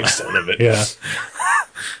about the extent of it. Yeah.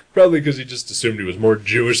 Probably because he just assumed he was more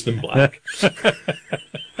Jewish than black.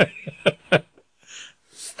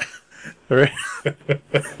 Right.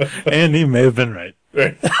 And he may have been right.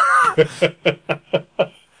 Right.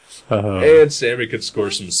 And Sammy could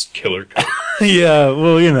score some killer coke. Yeah,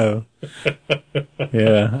 well, yeah,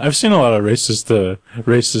 I've seen a lot of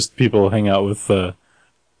racist people hang out with,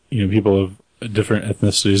 people of different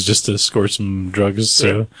ethnicities just to score some drugs.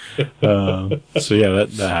 So, so yeah,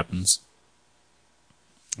 that happens.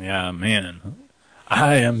 Yeah, man,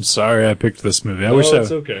 I am sorry I picked this movie.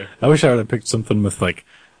 It's okay. I wish I would have picked something with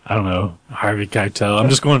I don't know, Harvey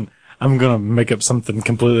Keitel. I'm gonna make up something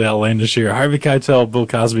completely outlandish here. Harvey Keitel, Bill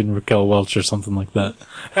Cosby, and Raquel Welch, or something like that.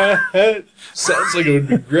 Sounds like it would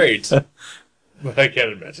be great, but I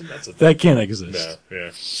can't imagine that's a thing. That can't exist. No,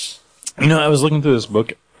 yeah. I was looking through this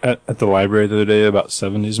book at the library the other day about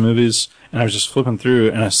 70s movies, and I was just flipping through,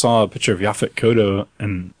 and I saw a picture of Yaphet Kotto,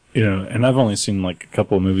 and and I've only seen a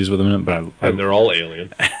couple of movies with him in it, but and they're all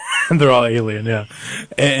alien. And they're all alien, yeah.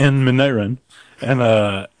 And Midnight Run, and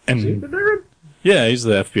Is he Midnight Run? Yeah, he's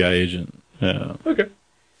the FBI agent. Yeah. Okay.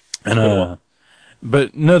 And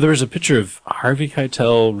but no, there was a picture of Harvey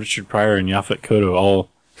Keitel, Richard Pryor, and Yaphet Kotto all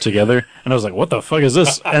together, and I was like, "What the fuck is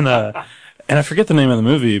this?" And I forget the name of the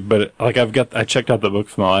movie, but I checked out the book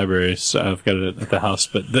from the library, so I've got it at the house.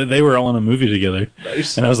 But they were all in a movie together,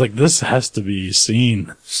 Nice. and I was like, "This has to be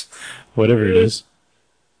seen, whatever it is."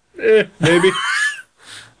 Maybe.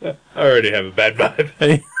 I already have a bad vibe.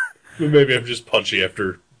 Hey. But maybe I'm just punchy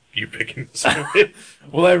after you picking this movie.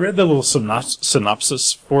 Well, I read the little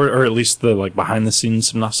synopsis for it, or at least the behind the scenes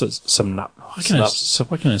synopsis. Why can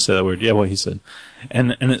I say that word? Yeah, what he said,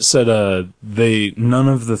 and it said none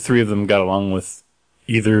of the three of them got along with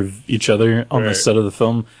either of each other on the set of the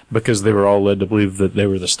film because they were all led to believe that they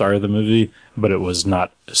were the star of the movie, but it was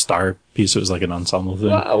not a star piece; it was like an ensemble thing.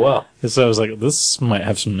 Wow. And so I was like, this might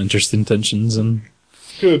have some interesting tensions and.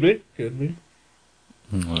 Could be.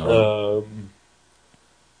 Well.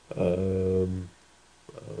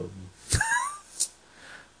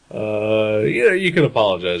 You can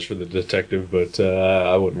apologize for the detective, but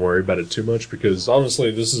I wouldn't worry about it too much because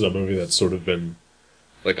honestly, this is a movie that's sort of been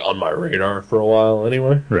on my radar for a while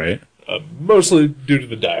anyway. Right. Mostly due to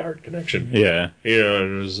the Die Hard connection. Yeah.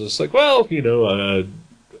 And it was just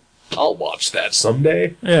I'll watch that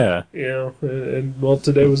someday. Yeah. And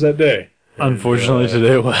today was that day. Unfortunately,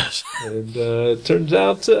 today was. And it turns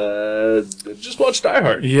out, just watch Die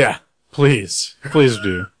Hard. Yeah. Please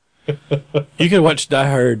do. You can watch Die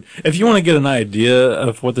Hard. If you want to get an idea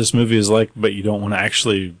of what this movie is like, but you don't want to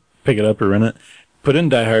actually pick it up or rent it, put in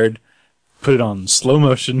Die Hard, put it on slow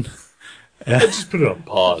motion. Just put it on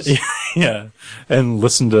pause. Yeah. And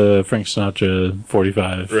listen to Frank Sinatra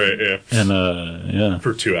 45. Right, yeah. And, yeah.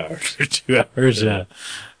 For 2 hours. For 2 hours, yeah.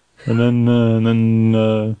 And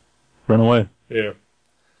then run away. Yeah.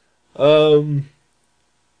 I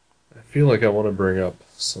feel like I want to bring up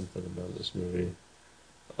something about this movie.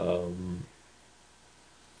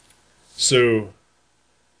 So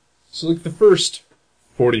the first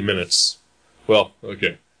 40 minutes, well,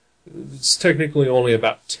 okay, it's technically only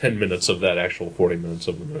about 10 minutes of that actual 40 minutes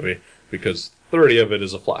of the movie, because 30 of it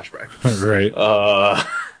is a flashback. Right.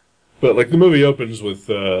 But the movie opens with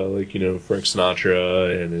Frank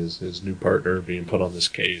Sinatra and his new partner being put on this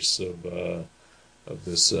case of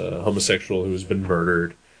this homosexual who has been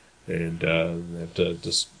murdered, and they have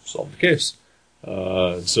to solve the case.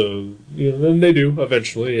 So then they do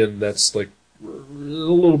eventually, and that's a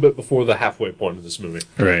little bit before the halfway point of this movie.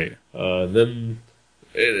 Right. Then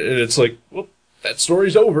it's well, that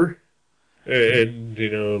story's over, and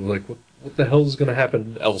what the hell is going to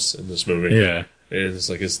happen else in this movie? Yeah. And it's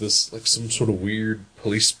is this some sort of weird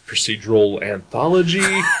police procedural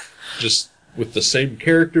anthology, just with the same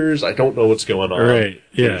characters? I don't know what's going on. Right.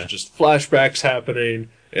 Yeah. There's just flashbacks happening,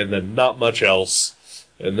 and then not much else.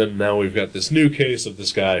 And then now we've got this new case of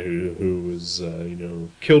this guy who was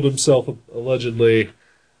killed himself allegedly,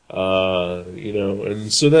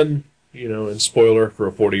 and so then and spoiler for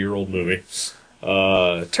a 40-year-old movie,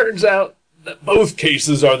 turns out that both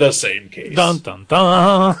cases are the same case. Dun dun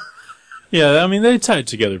dun. Yeah, I mean they tie it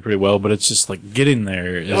together pretty well, but it's just getting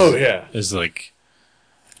there. Is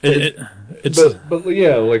it's but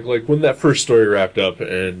yeah, when that first story wrapped up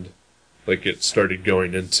and it started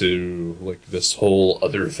going into this whole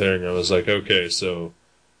other thing, I was like, okay, so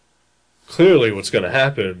clearly what's going to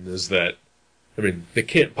happen is that, I mean, they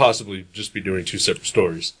can't possibly just be doing two separate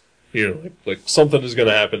stories. Something is going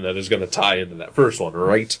to happen that is going to tie into that first one,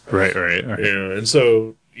 right? Right. And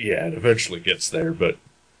so, yeah, it eventually gets there, but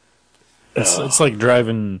it's like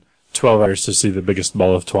driving 12 hours to see the biggest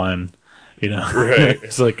ball of twine, Right.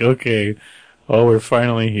 It's okay, Oh, we're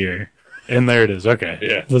finally here. And there it is. Okay.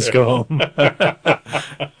 Yeah. Let's go home.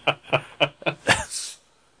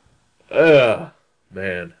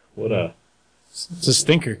 Man, what a It's a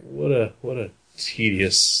stinker.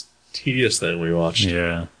 tedious thing we watched.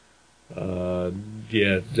 Yeah. Jack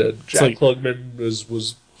like- Klugman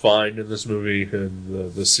was fine in this movie,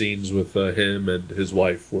 and the scenes with him and his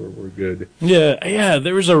wife were good. Yeah.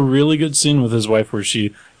 There was a really good scene with his wife where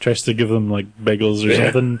she tries to give them like bagels or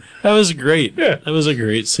something. That was great. Yeah. That was a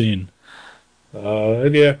great scene.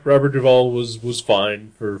 And yeah, Robert Duvall was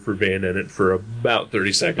fine for being in it for about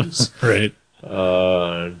 30 seconds. Right.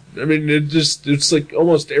 I mean, it's like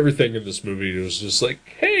almost everything in this movie was just like,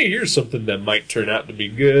 hey, here's something that might turn out to be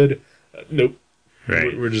good. Nope.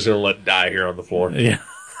 Right. We're just gonna let it die here on the floor. Yeah.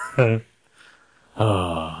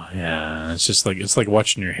 Oh, yeah. It's like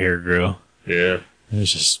watching your hair grow. Yeah.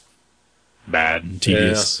 It's just bad and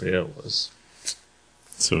tedious. Yeah, it was.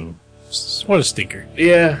 So, what a stinker.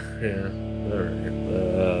 Yeah. All right.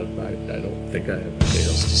 I don't think I have anything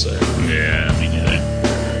else to say. Yeah, me neither.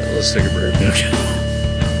 Let's take a break. Okay.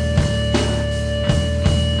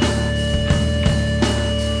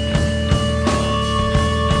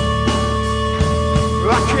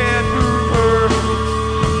 I can't move her.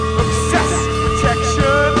 Obsessive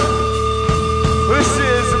protection. This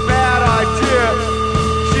is a bad idea.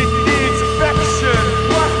 She needs affection.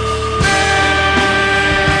 What? Me?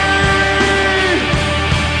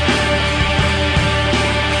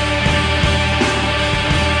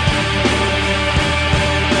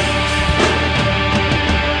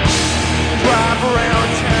 Drive around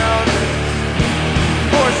town.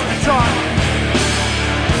 Forced to talk.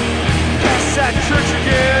 Past that church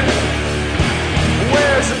again.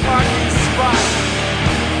 Where's a parking spot?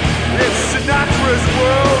 It's Sinatra's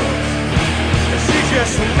world. And she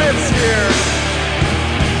just lives here.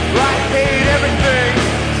 I hate everything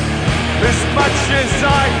as much as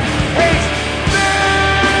I hate me.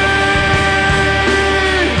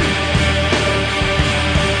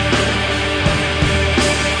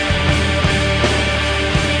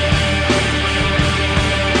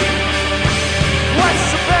 What's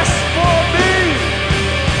the best for me?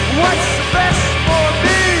 What's the best for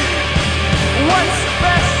me? What's the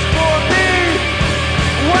best for me?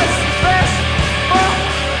 What's the best for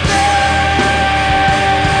me?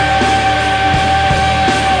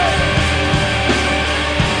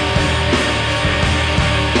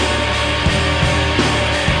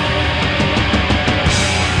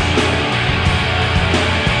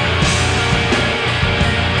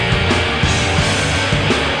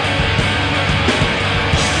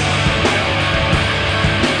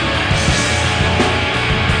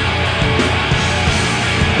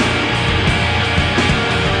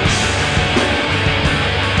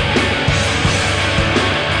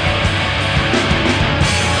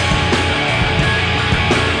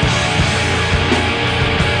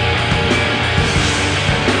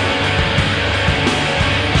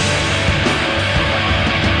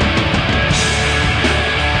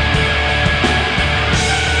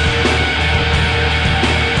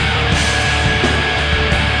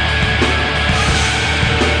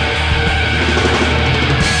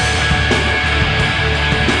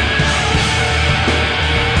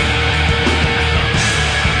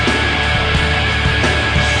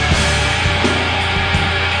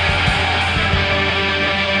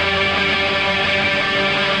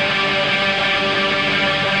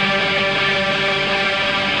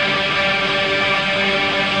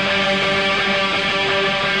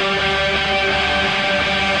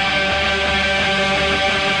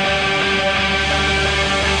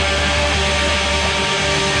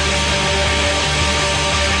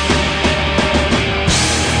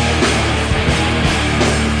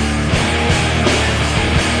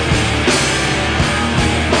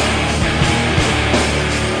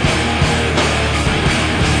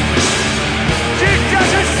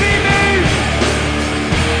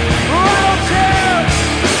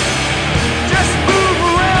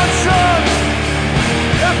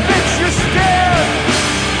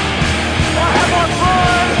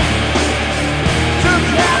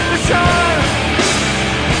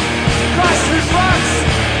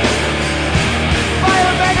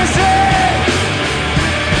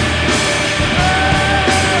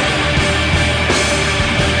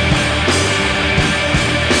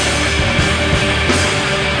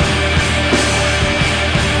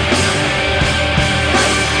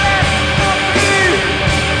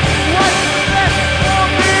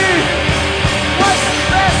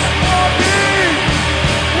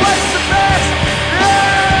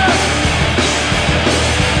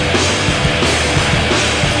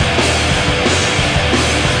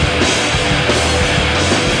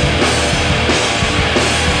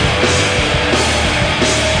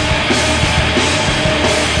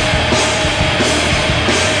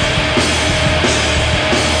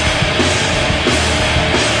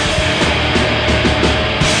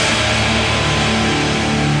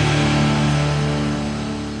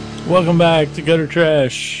 Welcome back to Gutter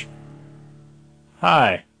Trash.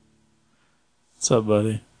 Hi. What's up,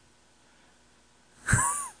 buddy?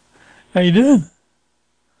 How you doing?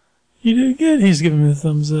 You doing good? He's giving me the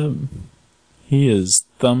thumbs up. He is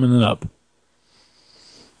thumbing it up.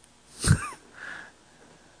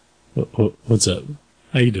 What's up?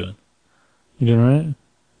 How you doing? You doing alright?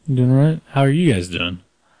 You doing alright? How are you guys doing?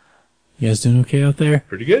 You guys doing okay out there?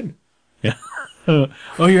 Pretty good. Yeah.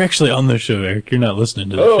 Oh, you're actually on the show, Eric. You're not listening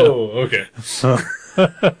to the show. Oh, okay.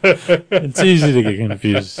 It's easy to get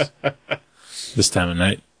confused this time of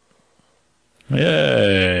night.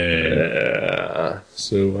 Yay! Yeah.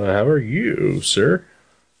 So, how are you, sir?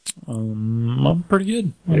 I'm pretty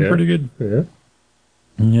good. Yeah. Pretty good.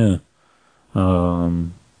 Yeah. Yeah.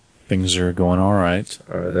 Things are going all right.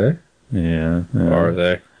 Are they? Yeah. Are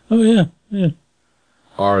they? Oh, yeah. Yeah.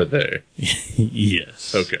 Are they?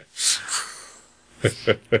 Yes. Okay. How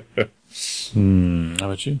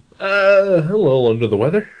about you? A little under the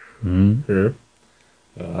weather. Mm-hmm. Yeah.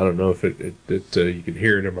 I don't know if you can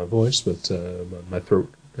hear it in my voice, but my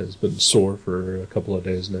throat has been sore for a couple of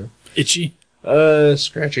days now. Itchy?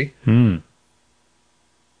 Scratchy. Hmm.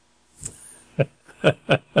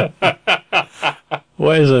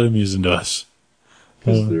 Why is that amusing to us?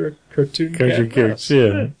 Because they're a cartoon Cartoon cat cats,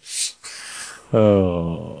 mouse. yeah.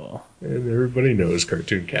 Oh. And everybody knows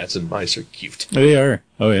cartoon cats and mice are cute. They are.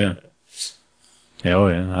 Oh, yeah. Yeah, oh,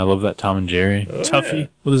 yeah. I love that Tom and Jerry. Oh, Tuffy yeah.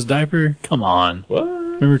 with his diaper. Come on. What?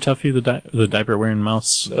 Remember Tuffy, the diaper wearing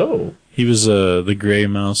mouse? No. He was the gray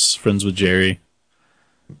mouse, friends with Jerry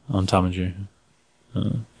on Tom and Jerry.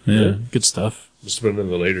 Yeah, good stuff. Must have been in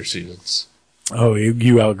the later seasons. Oh,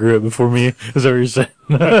 you outgrew it before me? Is that what you're saying?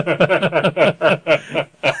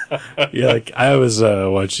 Yeah, like I was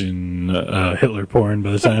watching Hitler porn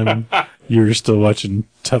by the time you were still watching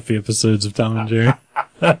Tuffy episodes of Tom and Jerry.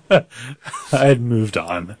 I had moved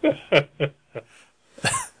on.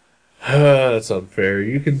 That's unfair.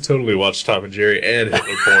 You can totally watch Tom and Jerry and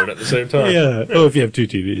Hitler porn at the same time. Yeah. Oh, if you have two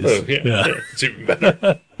TVs. Oh, yeah. It's even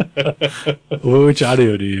better. Well, which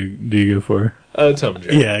audio do you go for? Tom and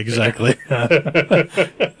Jerry. Yeah, exactly.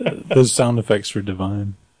 Those sound effects were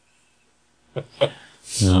divine.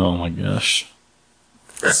 Oh my gosh.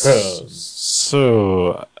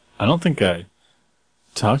 So, I don't think I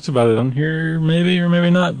talked about it on here, maybe or maybe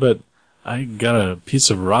not, but I got a piece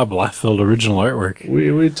of Rob Liefeld original artwork.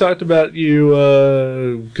 We talked about you,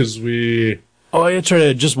 because we Oh, I tried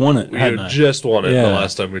to just won it, hadn't I? just won it Yeah. the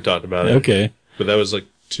last time we talked about it. Okay. But that was like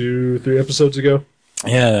 2-3 episodes ago.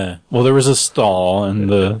 Yeah. Well, there was a stall in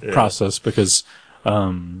the Yeah. process because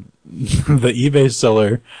the eBay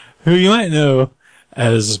seller, who you might know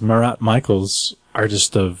as Marat Michaels,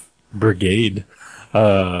 artist of Brigade,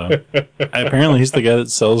 apparently he's the guy that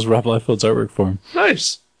sells Rob Liefeld's artwork for him.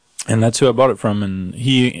 Nice. And that's who I bought it from. And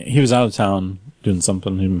he was out of town doing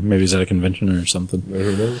something. Maybe he's at a convention or something.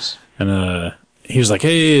 Who knows? And he was like,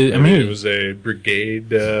 "Hey, I mean, it was a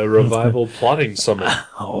brigade revival plotting summit.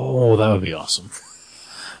 oh, that would be awesome.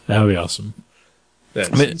 That would be awesome." That's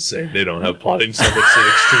insane. They don't have plotting summits in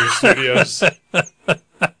Extreme Studios.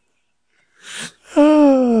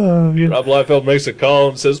 Oh, yeah. Rob Liefeld makes a call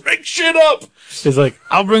and says, "Make shit up!" He's like,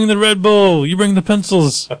 "I'll bring the Red Bull. You bring the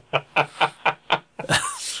pencils."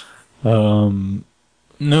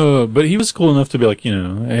 No, but he was cool enough to be like,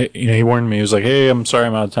 he warned me. He was like, "Hey, I'm sorry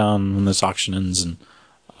I'm out of town when this auction ends, and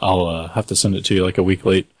I'll have to send it to you like a week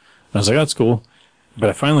late." And I was like, "That's cool." But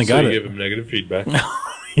I finally So got you it. give him negative feedback.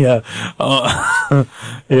 Yeah.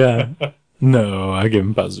 Yeah. No, I gave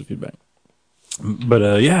him positive feedback.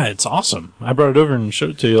 But, yeah, it's awesome. I brought it over and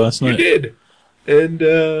showed it to you last You night. did. And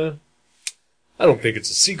I don't think it's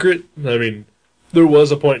a secret. I mean, there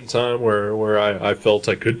was a point in time where I felt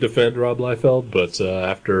I could defend Rob Liefeld, but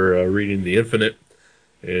after reading The Infinite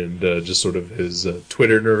and just sort of his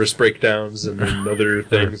Twitter nervous breakdowns and other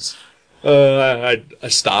things, I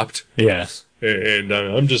stopped. Yeah. And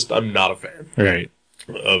I'm not a fan Right.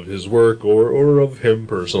 of his work or of him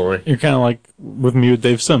personally. You're kind of like with me with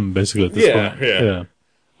Dave Sim, basically, at this point. Yeah.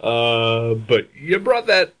 But you brought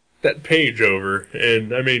that page over,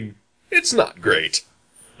 and I mean, it's not great.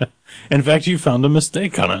 In fact, you found a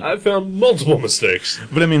mistake on it. I found multiple mistakes.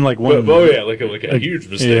 But I mean, like one. But, like a huge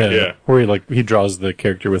mistake. Yeah. Where he draws the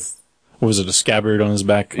character with, what was it, a scabbard on his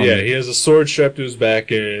back? Yeah, he has a sword strapped to his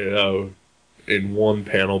back in one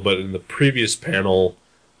panel, but in the previous panel,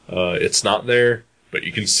 it's not there. But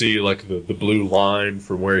you can see like the blue line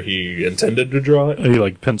from where he intended to draw it. He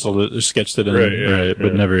like penciled it or sketched it in, Right,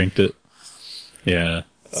 but never inked it. Yeah.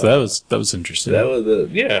 So that was interesting. That was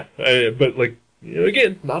but like,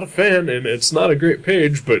 again, not a fan, and it's not a great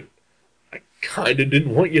page, but I kind of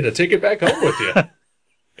didn't want you to take it back home with you.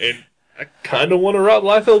 And I kind of want a Rob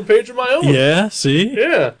Liefeld page of my own. Yeah, see?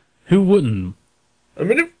 Yeah. Who wouldn't? I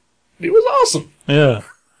mean, it was awesome. Yeah.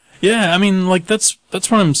 Yeah, I mean, like, that's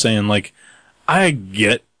what I'm saying. Like, I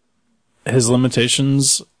get his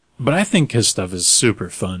limitations, but I think his stuff is super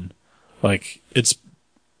fun. Like, it's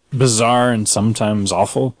bizarre and sometimes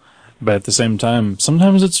awful, but at the same time,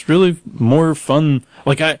 sometimes it's really more fun.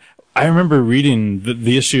 Like, I remember reading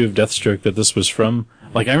the issue of Deathstroke that this was from.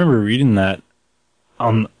 Like, I remember reading that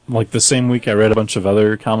on, like, the same week I read a bunch of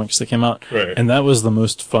other comics that came out. Right. And that was the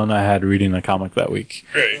most fun I had reading a comic that week.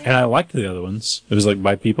 Right. And I liked the other ones. It was, like,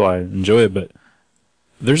 by people I enjoy, but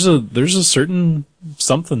there's a certain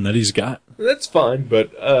something that he's got. That's fine,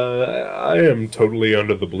 but I am totally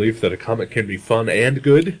under the belief that a comic can be fun and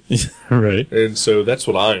good. Right. And so that's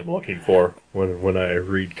what I am looking for when I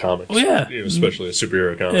read comics. Well, yeah. You know, especially a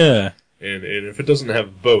superhero comic. Yeah. And if it doesn't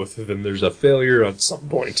have both, then there's a failure at some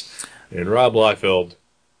point. And Rob Liefeld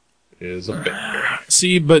is a failure.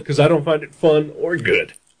 See, but Because I don't find it fun or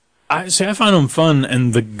good. I find them fun,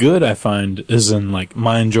 and the good I find is in, like,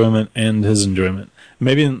 my enjoyment and his enjoyment.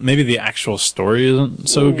 Maybe the actual story isn't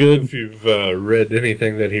so good. If you've read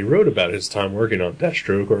anything that he wrote about his time working on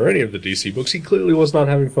Deathstroke or any of the DC books, he clearly was not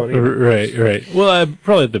having fun either. Right. Well,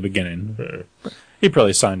 probably at the beginning. He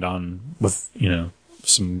probably signed on with,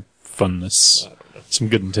 some funness, some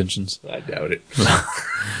good intentions. I doubt it.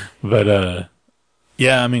 But,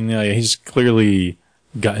 yeah, I mean, he's clearly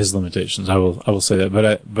got his limitations. I will say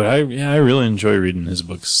that. But I really enjoy reading his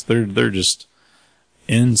books. They're just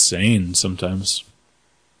insane sometimes.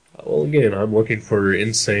 Well, again, I'm looking for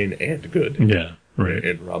insane and good. Yeah, right.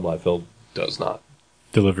 And Rob Liefeld does not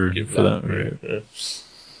Deliver give for that. that. Right. Yeah.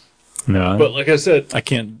 No, But like I said, I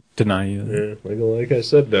can't deny you. yeah, like I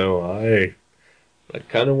said, though, I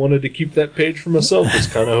kind of wanted to keep that page for myself. Was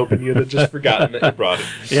kind of hoping you'd have just forgotten that you brought it.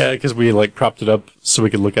 Yeah, because we like propped it up so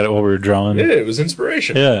we could look at it while we were drawing. Yeah, it was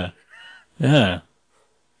inspiration. Yeah.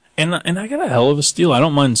 And I got a hell of a steal. I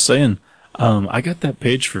don't mind saying. I got that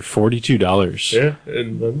page for $42. Yeah,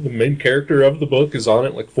 and the main character of the book is on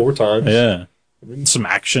it like 4 times. Yeah. Some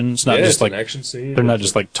action. It's not Yeah, just it's like an action scene. they're not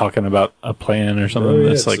just like talking about a plan or something. Yeah,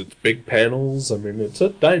 It's like it's big panels. I mean, it's a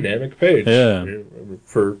dynamic page. Yeah.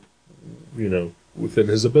 For within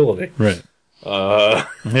his ability. right.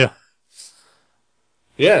 Yeah.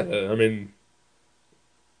 Yeah, I mean,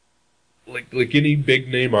 like any big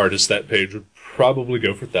name artist, that page would probably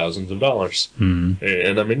go for thousands of dollars. Mm-hmm.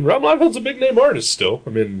 And I mean, Rob Liefeld's a big name artist still. I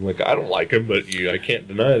mean, like, I don't like him, but I can't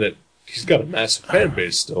deny that he's got a massive fan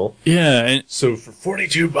base still. Yeah. And So for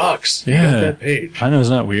 $42, you got Yeah. that page. I know,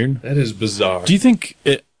 isn't that weird? That is bizarre. Do you think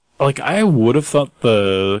it? Like, I would have thought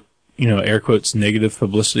the air quotes negative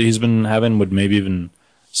publicity he's been having would maybe even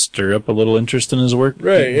stir up a little interest in his work.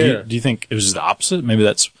 Right, yeah. Do you think it was the opposite? Maybe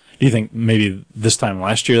do you think maybe this time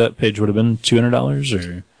last year that page would have been $200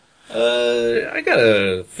 or? I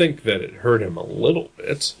gotta think that it hurt him a little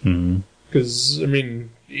bit. Because, I mean,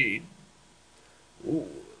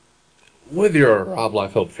 whether you're a Rob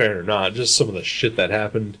Liefeld fan or not, just some of the shit that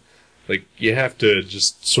happened, like, you have to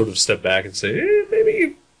just sort of step back and say, maybe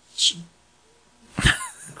you should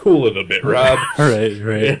cool it a bit, Rob.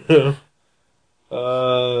 Right.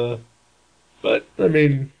 But, I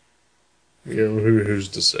mean, who's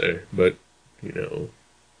to say? But,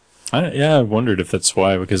 I wondered if that's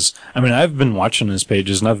why, because, I mean, I've been watching his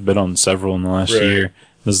pages, and I've been on several in the last Right. year.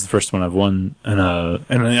 This is the first one I've won, and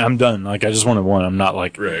I'm done. Like, I just wanted one. I'm not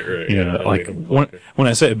like, Right. like, when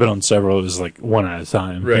I say I've been on several, it was like one at a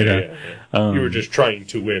time. Right, Yeah. You were just trying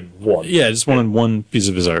to win one. Yeah, I just wanted one piece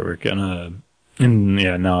of his artwork, and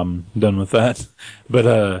now I'm done with that. But,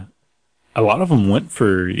 a lot of them went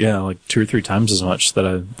for, like 2 or 3 times as much that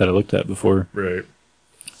I looked at before. Right.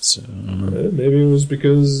 So, Maybe it was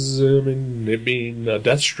because, it being a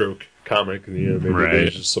Deathstroke comic, maybe Right.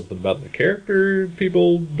 there's just something about the character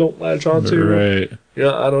people don't latch onto. right.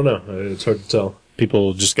 Yeah, I don't know. It's hard to tell.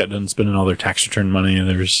 People just got done spending all their tax return money, and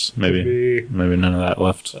there's maybe none of that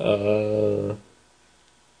left. I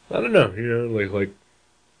don't know.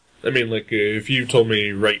 If you told me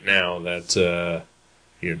right now that, to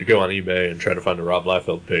go on eBay and try to find a Rob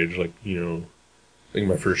Liefeld page, I think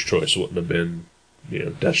my first choice wouldn't have been,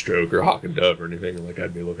 Deathstroke or Hawk and Dove or anything. Like,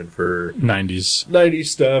 I'd be looking for 90s. 90s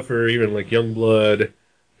stuff, or even like Youngblood,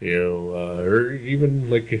 or even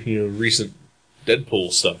like recent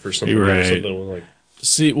Deadpool stuff or something. Right. Or something like.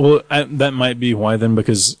 See, well, that might be why then,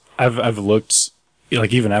 because I've looked,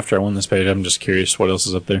 like, even after I won this page, I'm just curious what else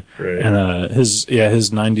is up there. Right. And his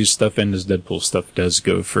 90s stuff and his Deadpool stuff does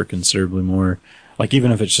go for considerably more. Like,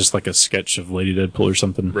 even if it's just like a sketch of Lady Deadpool or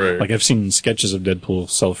something. Right. Like, I've seen sketches of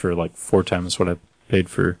Deadpool sell for like 4 times what I paid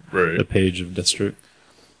for Right. the page of Deathstroke.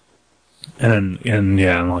 And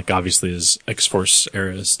like obviously his X-Force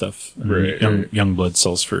era stuff. And Right, right. Youngblood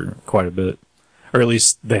sells for quite a bit. Or at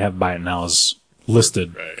least they have Buy It Nows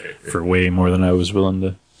listed Right. for way more than I was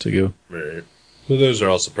willing to go. Right. But those are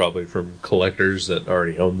also probably from collectors that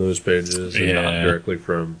already own those pages and not Yeah. directly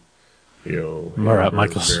from, Marat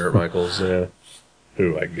Michaels. Marat Michaels, yeah.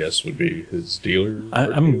 Who I guess would be his dealer.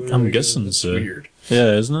 I'm guess. guessing That's so. weird.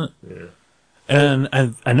 Yeah, isn't it? Yeah. And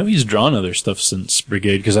I know he's drawn other stuff since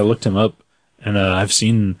Brigade because I looked him up and I've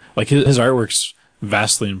seen like his artwork's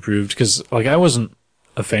vastly improved because like I wasn't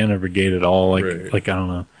a fan of Brigade at all. Like Right. like I don't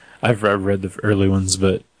know. I've read the early ones,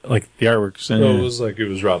 but like the artwork's No, it was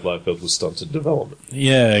Rob Liefeld with stunted development.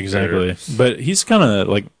 yeah, exactly. But he's kind of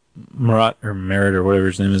like Merritt or whatever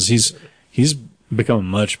his name is. He's become a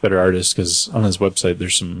much better artist because on his website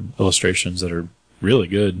there's some illustrations that are really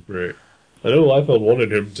good. Right. I know Liefeld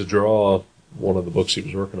wanted him to draw one of the books he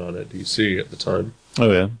was working on at DC at the time.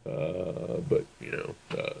 Oh yeah. But I don't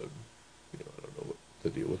know what the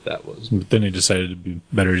deal with that was. But then he decided it'd be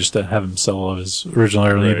better just to have him sell all of his original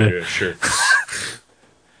art on Right, eBay. yeah, sure.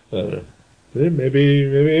 Maybe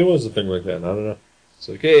it was a thing like that. I don't know. It's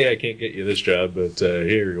like, hey, I can't get you this job, but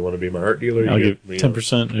here, you want to be my art dealer? I'll You give get,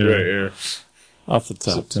 10%. Yeah, Right, yeah. off the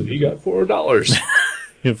top. So you got $4.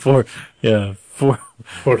 Yeah, $4.20.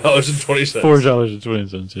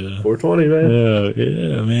 $4.20. Yeah. $4.20, man.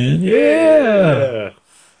 Yeah, man.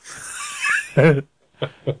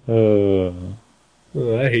 Yeah.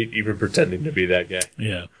 I hate even pretending to be that guy.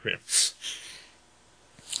 Yeah. Yeah.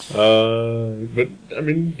 But I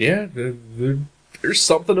mean, yeah, there's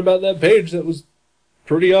something about that page that was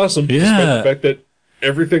pretty awesome. Yeah. Despite the fact that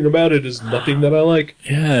everything about it is nothing that I like.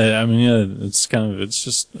 Yeah, I mean, yeah, it's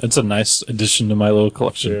a nice addition to my little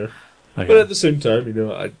collection. Yeah. Like, But at the same time,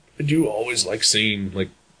 I do always like seeing like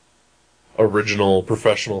original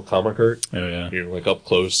professional comic art. oh yeah. Like up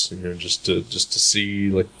close, just to see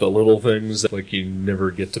like the little things that like you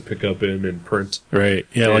never get to pick up in print. Right.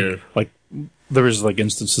 Yeah, Yeah. like there was like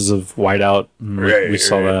instances of whiteout and we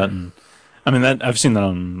saw right. that and I mean that I've seen that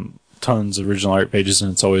on tons of original art pages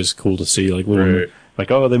and it's always cool to see like little Right. like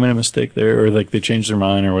oh they made a mistake there or like they changed their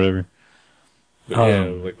mind or whatever. But yeah,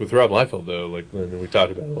 like with Rob Liefeld though, like when we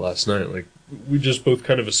talked about it last night, like we just both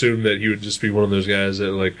kind of assumed that he would just be one of those guys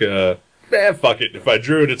that like, fuck it, if I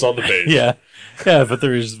drew it, it's on the page. Yeah. Yeah, but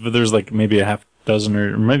there's like maybe a half dozen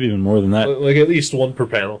or maybe even more than that. Like at least one per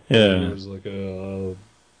panel. Yeah. There was like a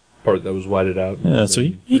part that was whited out. Yeah, so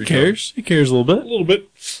he cares. He cares a little A bit. little bit.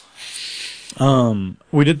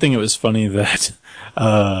 We did think it was funny that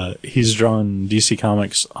he's drawn DC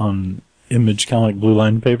Comics on Image Comic blue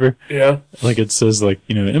line paper. Yeah. Like it says like,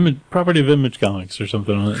 Image property of Image Comics or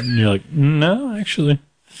something on it. And you're like, no, actually.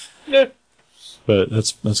 Yeah. But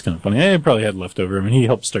that's kind of funny. He probably had leftover. I mean, he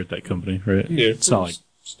helped start that company, right? Yeah. It's not like,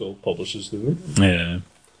 Still publishes through them. yeah.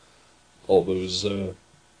 All those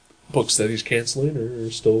books that he's canceling are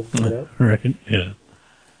still coming out. Right. Yeah.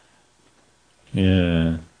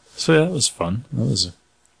 Yeah. So yeah, that was fun. That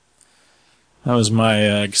was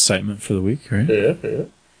my excitement for the week, right? Yeah.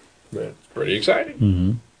 That's pretty exciting.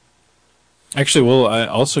 Mm-hmm. Actually, well, I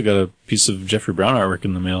also got a piece of Jeffrey Brown artwork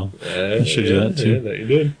in the mail. I showed you that too. Yeah, that you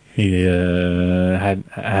did. He had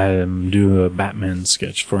him do a Batman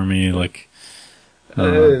sketch for me. Like,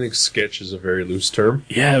 I think sketch is a very loose term.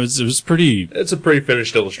 yeah, it was pretty. It's a pretty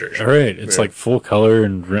finished illustration. All right, it's Yeah. like full color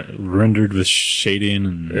and rendered with shading,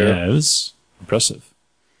 and yeah, it was impressive.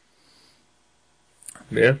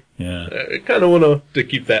 Yeah. Yeah, I kind of want to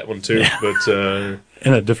keep that one too, but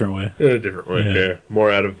in a different way. in a different way. Yeah. Yeah.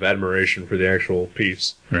 More out of admiration for the actual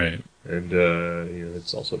piece. Right. And,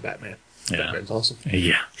 it's also Batman. Yeah. Batman's awesome.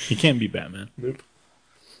 Yeah, you can't be Batman Nope.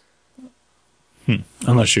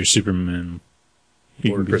 unless you're Superman.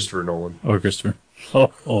 You Or can be- Christopher Nolan. Or Christopher.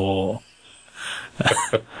 Oh.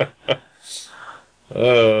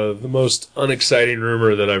 The most unexciting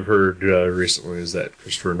rumor that I've heard recently is that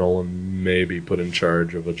Christopher Nolan may be put in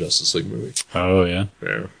charge of a Justice League movie. Oh, yeah.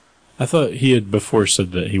 Yeah. I thought he had before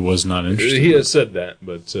said that he was not interested. He has said that,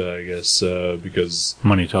 but I guess because...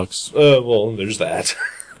 Money talks. well, there's that.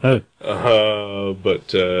 Oh.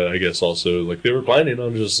 But I guess also, like, they were planning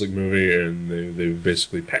on a Justice League movie, and they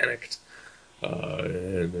basically panicked.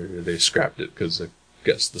 And they scrapped it, because I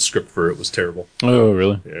guess the script for it was terrible. Oh,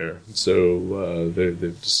 really? Yeah. So, they've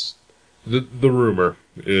just... The rumor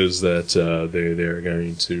is that they're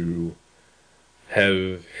going to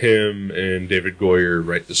have him and David Goyer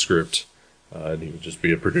write the script, and he would just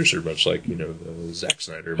be a producer, much like, the Zack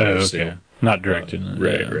Snyder. Oh, Man of okay. Steel. Not directing it.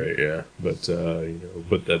 Right, yeah. But,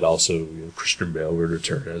 but that also, Christian Bale would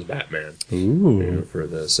return as Batman, Ooh. for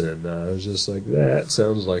this. And I was just like, that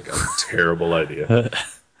sounds like a terrible idea.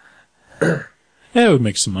 Yeah, it would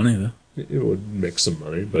make some money, though. It would make some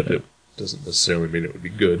money, but it doesn't necessarily mean it would be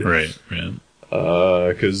good. Right.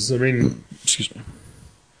 Because, I mean, Excuse me.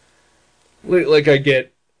 like I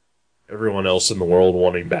get everyone else in the world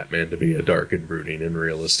wanting Batman to be a dark and brooding and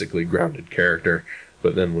realistically grounded character,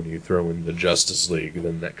 but then when you throw in the Justice League,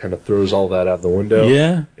 then that kind of throws all that out the window.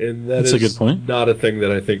 Yeah. And That's a good point. Not a thing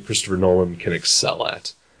that I think Christopher Nolan can excel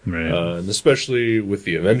at. Right. And especially with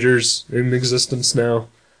the Avengers in existence now.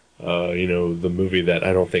 The movie that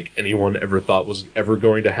I don't think anyone ever thought was ever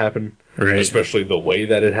going to happen. Right. Especially the way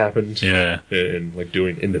that it happened. Yeah. And like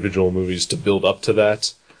doing individual movies to build up to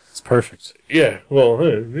that. It's perfect. Yeah, well,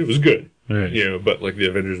 it was good. Right. But like the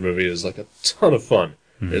Avengers movie is like a ton of fun.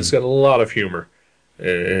 And it's got a lot of humor.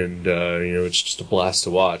 And it's just a blast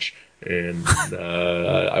to watch. And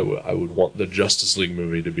I would want the Justice League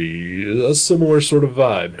movie to be a similar sort of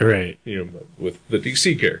vibe. Right. With the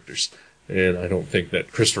DC characters. And I don't think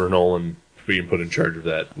that Christopher Nolan being put in charge of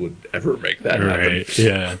that would ever make that happen. Right.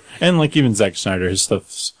 Yeah. And like even Zack Snyder, his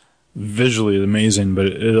stuff's visually amazing, but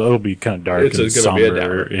it'll be kind of dark It's and gonna be a somber.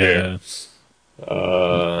 downer.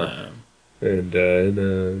 And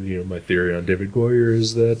my theory on David Goyer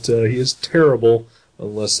is that he is terrible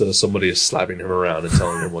unless somebody is slapping him around and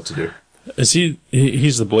telling him what to do. Is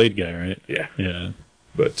he's the Blade guy, right? Yeah. Yeah.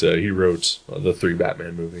 But he wrote the 3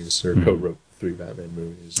 Batman movies, or co-wrote the 3 Batman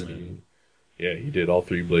movies. And he did all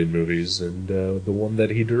 3 Blade movies, and the one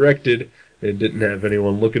that he directed and didn't have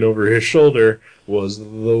anyone looking over his shoulder was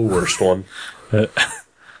the worst one.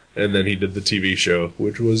 And then he did the TV show,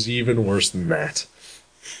 which was even worse than that.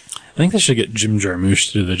 I think they should get Jim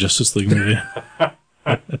Jarmusch to do the Justice League movie.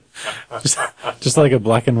 just like a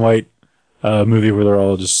black and white movie where they're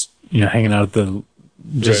all just hanging out at the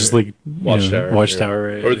Justice League Watchtower,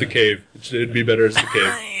 right? Or the cave. It'd be better as the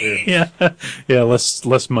cave. Yeah,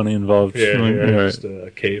 less money involved. Just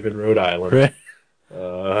a cave in Rhode Island. Right.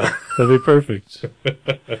 That'd be perfect.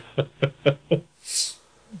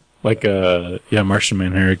 Like, Martian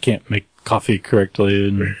Manhunter can't make coffee correctly,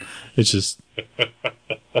 and it's just,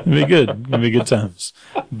 it'd be good. It'd be good times.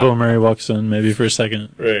 Bill Murray walks in, maybe for a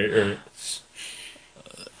second. Right.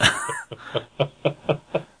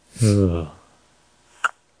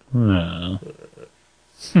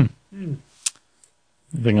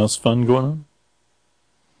 Anything else fun going on?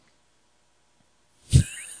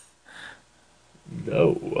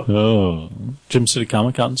 No. Oh, Gym City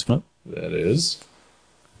Comic Con's coming up. That is.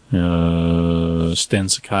 Stan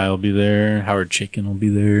Sakai will be there. Howard Chaykin will be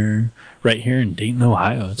there. Right here in Dayton,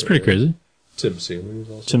 Ohio. It's pretty crazy. Tim Seeley is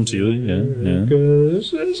also. Tim Seeley, yeah.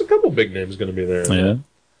 There's a couple big names going to be there. Yeah.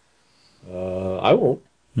 I won't.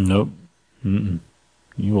 Nope. Mm-mm.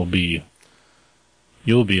 You'll be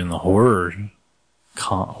in the horror.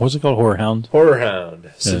 What's it called? Horror Hound? Horror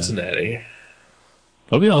Hound, Cincinnati.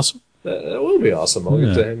 That'll be awesome. That will be awesome. I'll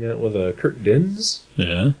get to hang out with Kurt Dins.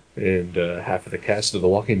 Yeah. And half of the cast of The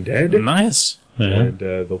Walking Dead. Nice. Yeah. And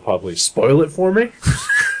they'll probably spoil it for me.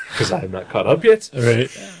 Because I have not caught up yet. Right.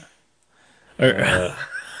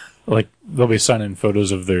 Like, they'll be signing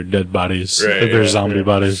photos of their dead bodies. Right, their zombie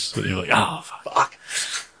bodies. And you're like, oh, fuck.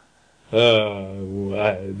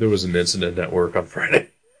 There was an incident at work on Friday.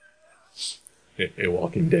 A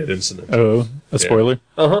Walking Dead incident. Oh, a spoiler?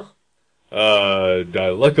 Uh-huh.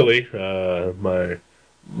 Luckily,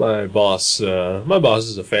 my boss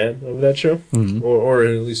is a fan of that show, or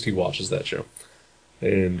at least he watches that show.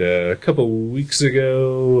 And a couple weeks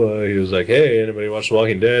ago, he was like, "Hey, anybody watch The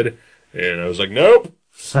Walking Dead?" And I was like, "Nope."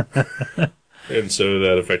 And so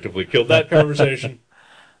that effectively killed that conversation.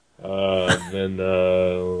 And then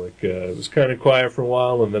it was kind of quiet for a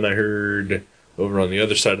while, and then I heard over on the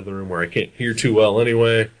other side of the room where I can't hear too well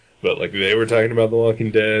anyway, but like they were talking about The Walking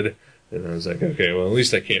Dead. And I was like, okay, well, at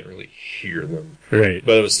least I can't really hear them. Right.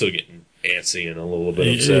 But I was still getting antsy and a little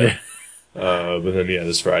bit upset. But then,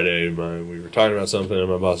 this Friday, we were talking about something, and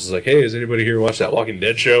my boss was like, hey, has anybody here watched that Walking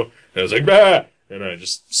Dead show? And I was like, bah! And I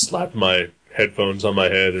just slapped my headphones on my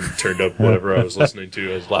head and turned up whatever I was listening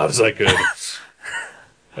to as loud as I could.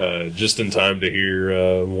 Just in time to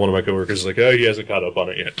hear one of my coworkers like, oh, he hasn't caught up on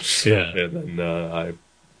it yet. Yeah. And then I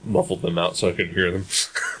muffled them out so I couldn't hear them.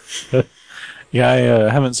 Yeah, I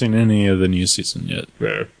haven't seen any of the new season yet.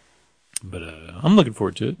 Yeah. But I'm looking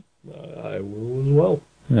forward to it. I will as well.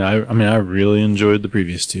 Yeah, I really enjoyed the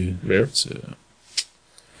previous two. Yeah. So,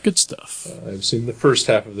 good stuff. I've seen the first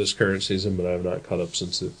half of this current season, but I have not caught up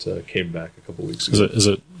since it came back a couple weeks ago. Is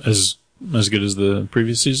it as good as the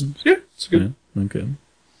previous season? Yeah, it's good. Yeah, okay.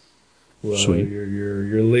 Well, Sweet.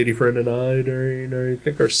 Your lady friend and I, during I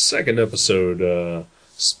think our second episode,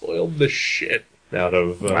 spoiled the shit out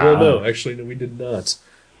of. Well, no, actually, no, we did not.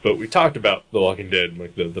 But we talked about The Walking Dead,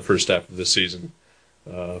 like the first half of this season,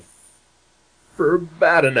 for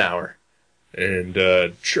about an hour. And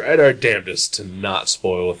tried our damnedest to not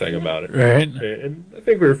spoil a thing about it. Right. And I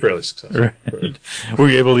think we were fairly successful. Right. Were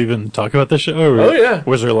you able to even talk about the show? Or Oh, yeah.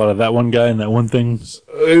 Was there a lot of that one guy and that one thing?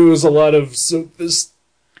 It was a lot of, so this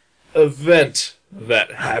event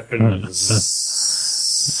that happens.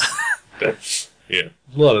 Yeah,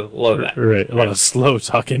 a lot of that. Right. A lot of slow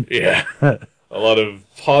talking. Yeah. A lot of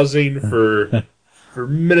pausing for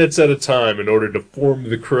minutes at a time in order to form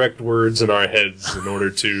the correct words in our heads in order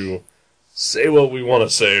to say what we want to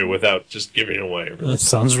say without just giving away everything. That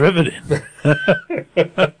sounds riveting.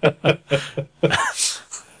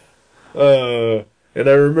 And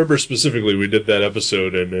I remember specifically we did that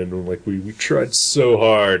episode and then like we tried so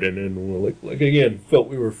hard and then we like again felt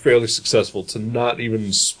we were fairly successful to not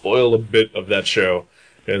even spoil a bit of that show.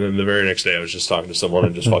 And then the very next day I was just talking to someone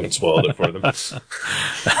and just fucking spoiled it for them.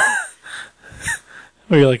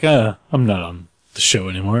 Well, you're like, I'm not on the show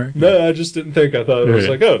anymore. No, I just didn't think. I thought it was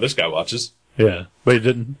Right. like, oh, this guy watches. Yeah. But you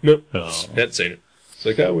didn't? Nope. Oh. Hadn't seen it. It's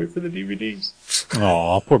like, oh, wait for the DVDs.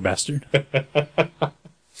 Aw, poor bastard. It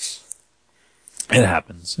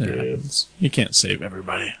happens. It Yeah. happens. You can't save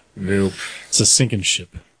everybody. Nope. It's a sinking ship.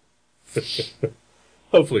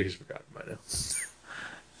 Hopefully he's forgotten by now.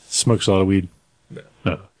 Smokes a lot of weed. No.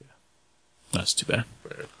 Oh, okay. That's too bad.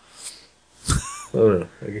 Oh, no.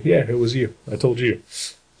 Yeah, it was you. I told you.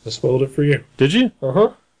 I spoiled it for you. Did you?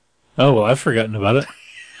 Uh-huh. Oh, well, I've forgotten about it.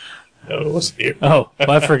 No, it wasn't you. Oh,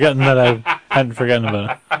 well, I've forgotten that I hadn't forgotten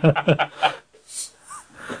about it.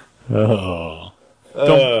 Oh.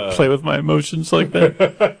 Don't play with my emotions like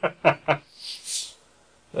that.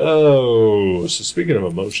 Oh, so speaking of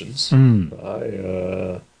emotions,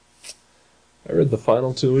 Mm. I read the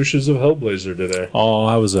final 2 issues of Hellblazer today. Oh,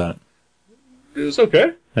 how was that? It was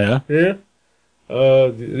okay. Yeah? Yeah.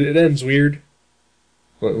 It ends weird.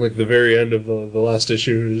 Like the very end of the last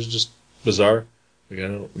issue is just bizarre. Like I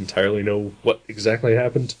don't entirely know what exactly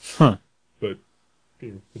happened. Huh. But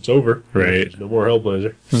it's over. Right. There's no more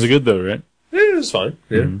Hellblazer. Was it good, though, right? Yeah, it was fine.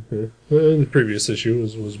 Yeah. Mm-hmm. Yeah. The previous issue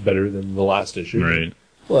was better than the last issue. Right.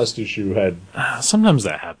 The last issue had... Sometimes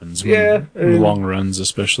that happens. When, Yeah, I mean- long runs,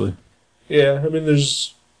 especially. Yeah, I mean, I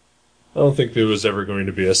don't think there was ever going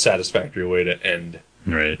to be a satisfactory way to end,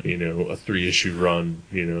 Right. a 3-issue run,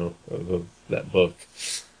 of that book.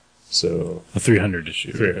 So... A 300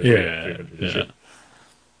 issue. 300, Yeah. 300 yeah. issue.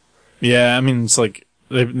 Yeah, I mean, it's like,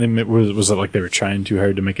 was it like they were trying too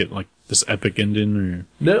hard to make it like this epic ending, or?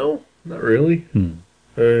 No, not really.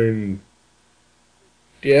 And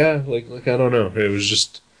yeah, like I don't know. It was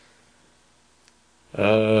just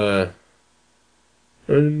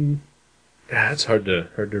and it's hard to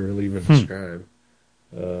really even describe.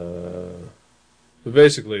 But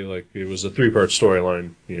basically, like it was a 3-part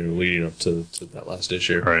storyline, leading up to that last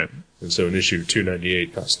issue. Right. And so in issue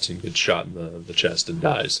 298, Constantine gets shot in the chest and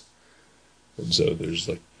dies. And so there's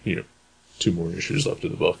 2 more issues left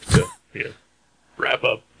of the book to wrap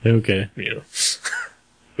up. Okay.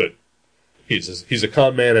 But he's a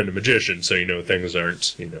con man and a magician, so things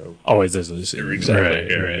aren't Always as they say. exactly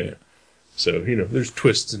Right, yeah, right. yeah. So there's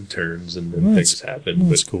twists and turns and Well, things happen,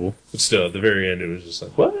 That's but cool. still at the very end it was just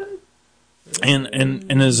like what? And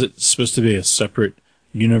is it supposed to be a separate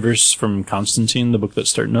universe from Constantine, the book that's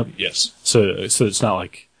starting up? Yes, So it's not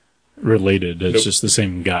like related. It's Nope. just the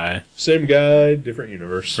same guy. same guy, different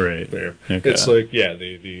universe. Right. There, Okay. it's like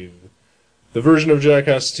the version of John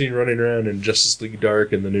Constantine running around in Justice League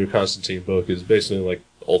Dark in the new Constantine book is basically like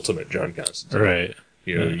ultimate John Constantine. Right.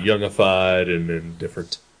 Youngified and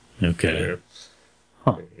different. Okay.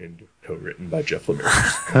 Huh. And co-written by Jeff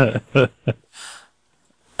Lemire.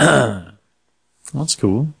 That's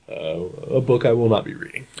cool. A book I will not be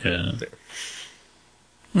reading. Yeah. There.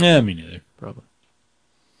 Yeah, me neither. Probably.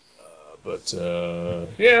 But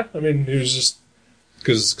yeah, I mean, it was just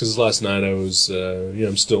because last night I was,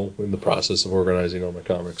 I'm still in the process of organizing all my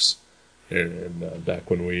comics, and back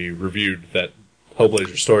when we reviewed that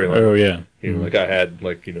Hellblazer storyline, Oh yeah. like I had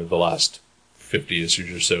the last 50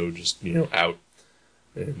 issues or so just out,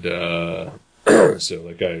 and so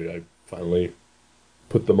I finally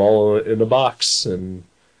put them all in a box, and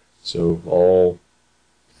so all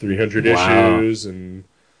 300 Wow. issues and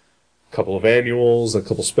a couple of annuals, a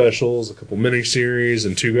couple specials, a couple miniseries,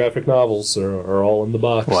 and 2 graphic novels are all in the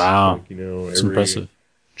box. Wow. Every It's impressive.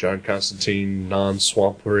 John Constantine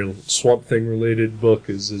non-Swamp Thing related book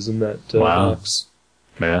is in that Wow. box.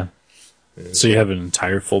 Yeah. Yeah. So you have an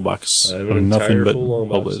entire full box I have of an nothing entire but full long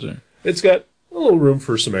box. Hellblazer. It's got a little room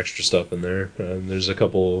for some extra stuff in there. And there's a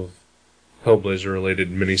couple of Hellblazer related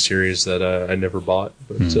miniseries that I never bought,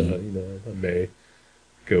 but I may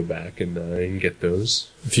go back and get those.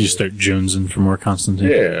 If you start jonesing for more Constantine.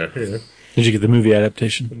 Yeah. Did you get the movie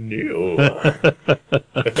adaptation? No.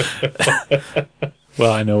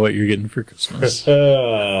 Well, I know what you're getting for Christmas. I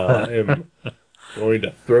am going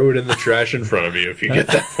to throw it in the trash in front of you if you get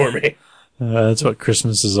that for me. That's what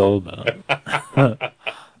Christmas is all about.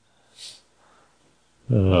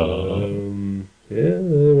 Yeah,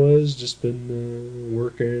 otherwise just been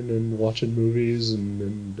working and watching movies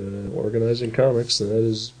and organizing comics, and that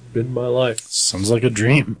has been my life. Sounds like a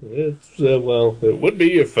dream. It's, well, it would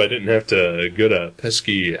be if I didn't have to go to a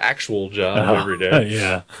pesky actual job every day.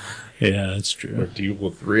 Yeah, that's Or true. deal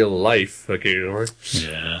with real life occasionally.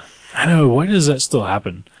 Yeah, I know. Why does that still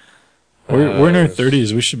happen? We're in our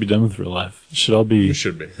 30s. We should be done with real life. Should all be. You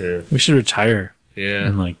should be, yeah. We should retire Yeah.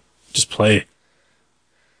 and like just play.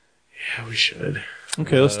 Yeah, we should.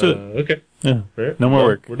 Okay, let's do it. Okay. Yeah. All right. No more Well,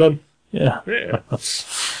 work. We're done. Yeah. Yeah.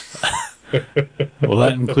 Well,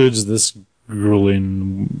 that includes this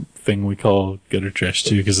grueling thing we call gutter trash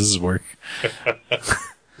too, because this is work.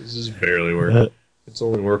 This is barely work. It's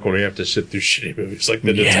only work when we have to sit through shitty movies like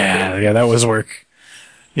the Yeah, that was work.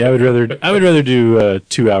 Yeah, I would rather do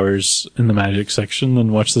 2 hours in the magic section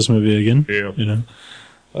than watch this movie again. Yeah. You know.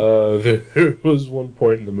 There was one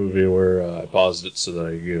point in the movie where I paused it so that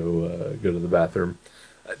I go to the bathroom.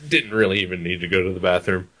 I didn't really even need to go to the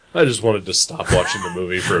bathroom. I just wanted to stop watching the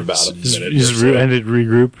movie for about a minute. And it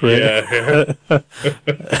regroup, right?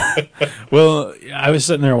 Yeah. Well, I was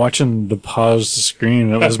sitting there watching the paused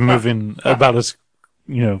screen. And it was moving about as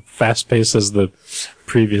fast paced as the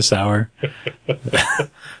previous hour.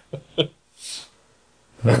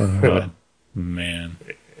 Man,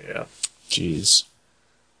 Yeah. jeez.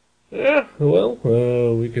 Yeah, well,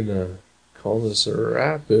 we can call this a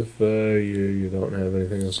wrap if you don't have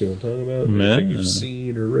anything else you want to talk about. Anything you've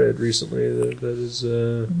seen or read recently that is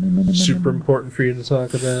super important for you to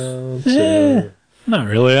talk about. Not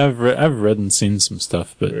really. I've read and seen some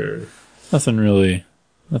stuff, but nothing really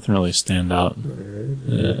stand out.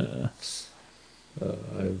 Yeah.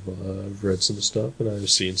 I've read some stuff and I've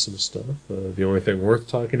seen some stuff. The only thing worth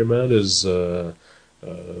talking about is the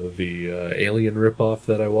Alien ripoff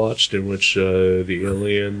that I watched, in which the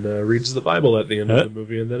alien reads the Bible at the end of the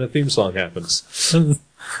movie, and then a theme song happens.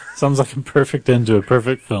 Sounds like a perfect end to a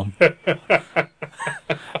perfect film.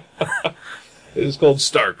 It's called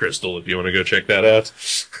Star Crystal, if you want to go check that out.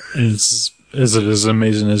 Is it as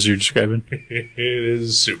amazing as you're describing? It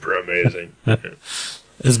is super amazing.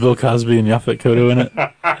 Is Bill Cosby and Yaphet Kotto in it?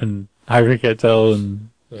 And Harvey Keitel and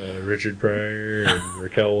Richard Pryor and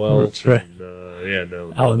Raquel Welch. Right. And,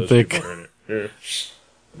 no. Alan those Thicke. people are in it. Yeah.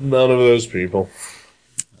 None of those people.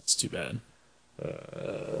 That's too bad.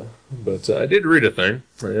 But I did read a thing,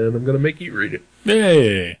 and I'm going to make you read it.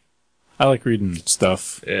 Yay! I like reading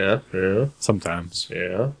stuff Yeah. sometimes.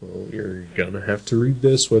 Yeah. Well, you're going to have to read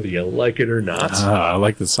this whether you like it or not. I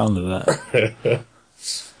like the sound of that.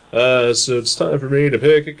 So it's time for me to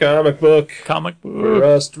pick a comic book Comic for book.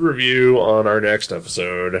 us to review on our next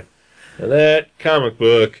episode. And that comic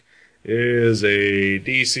book is a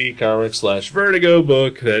DC Comics / Vertigo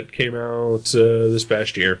book that came out this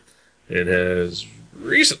past year and has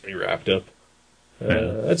recently wrapped up.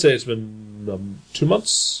 I'd say it's been 2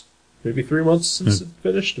 months, maybe 3 months since it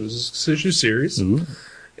finished. It was a 6-issue series Ooh.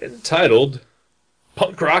 entitled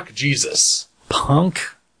Punk Rock Jesus. Punk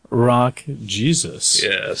Rock Jesus.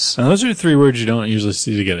 Yes. And those are 3 words you don't usually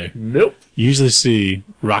see together. Nope. You usually see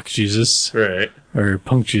Rock Jesus Right. or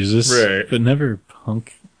Punk Jesus, Right. but never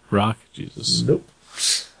Punk Rock Jesus. Nope.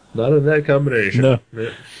 Not in that combination. No.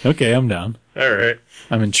 Nope. Okay, I'm down. All right.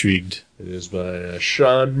 I'm intrigued. It is by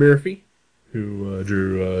Sean Murphy, who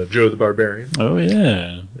drew Joe the Barbarian. Oh,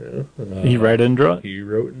 yeah. Yeah. He write and draw it? He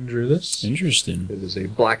wrote and drew this. Interesting. It is a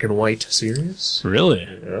black and white series. Really?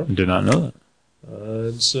 Yeah. I did not know that.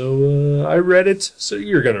 And so I read it, so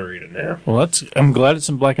you're going to read it now. Well, I'm glad it's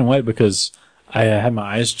in black and white because I had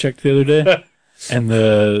my eyes checked the other day, and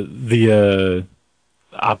the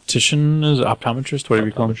optometrist, whatever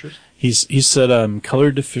you call him, he said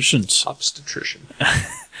color deficient. Obstetrician.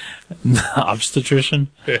 Obstetrician?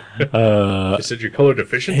 You said you're color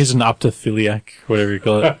deficient? He's an optophiliac, whatever you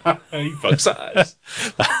call it. He fucks eyes.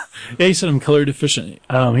 Yeah, he said I'm color deficient.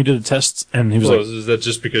 He did a test, and he was So like, is that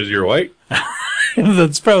just because you're white?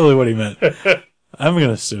 that's probably what he meant. I'm going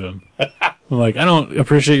to sue him. I'm like, I don't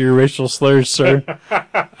appreciate your racial slurs, sir.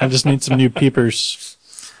 I just need some new peepers.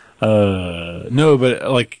 No,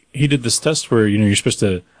 but like he did this test where, you're supposed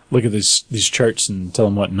to look at these charts and tell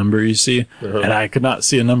him what number you see. And I could not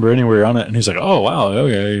see a number anywhere on it. And he's like, oh, wow,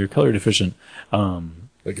 okay, you're color deficient.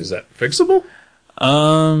 Like, is that fixable?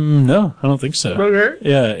 No, I don't think so. Okay.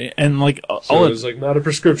 Yeah, and like So all it's like not a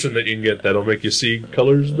prescription that you can get that'll make you see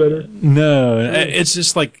colors better. no, it's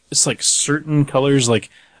just like certain colors like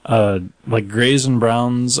grays and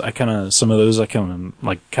browns. Some of those I kind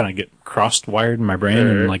of get crossed wired in my brain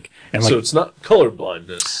and So it's not color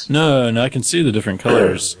blindness. no, I can see the different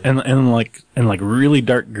colors and really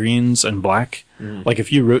dark greens and black. Like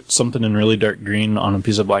if you wrote something in really dark green on a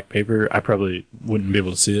piece of black paper, I probably wouldn't be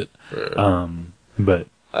able to see it. But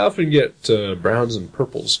I often get browns and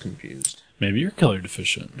purples confused. maybe you're color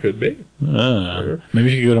deficient. Could be.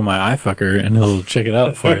 Maybe you could go to my eye fucker and he'll check it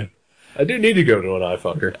out for you. I do need to go to an eye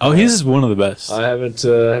fucker. Oh, he's one of the best. I haven't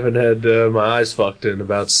had my eyes fucked in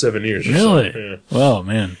about 7 years. Really? Or so. Yeah. Well,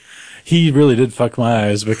 man, he really did fuck my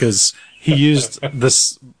eyes because he used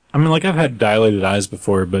this. I mean, like I've had dilated eyes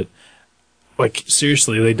before, but like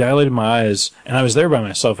seriously, they dilated my eyes, and I was there by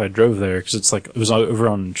myself. I drove there because it was over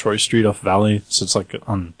on Troy Street off Valley, so it's like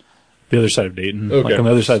on the other side of Dayton, like on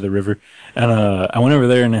the other side of the river. And I went over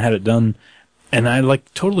there and I had it done. And I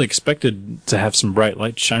like totally expected to have some bright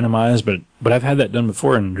light shine in my eyes, but I've had that done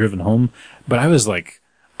before and driven home. But I was like,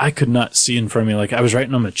 I could not see in front of me. Like I was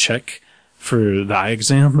writing them a check for the eye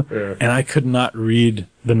exam, and I could not read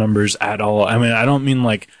the numbers at all. I mean, I don't mean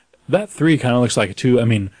like that 3 kind of looks like a 2. I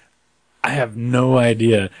mean, I have no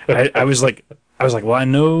idea. I was like, well, I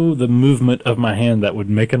know the movement of my hand that would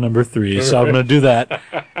make a number 3, so I'm going to do that.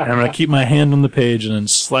 And I'm going to keep my hand on the page and then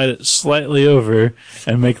slide it slightly over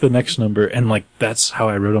and make the next number. And like, that's how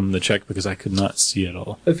I wrote them the check because I could not see at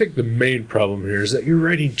all. I think the main problem here is that you're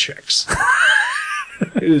writing checks.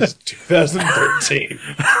 It is 2013.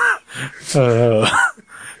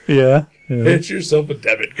 Yeah. Get yourself a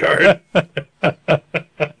debit card.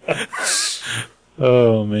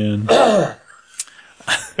 Oh man.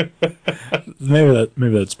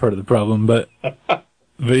 maybe that's part of the problem, but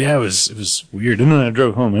yeah, it was weird. And then I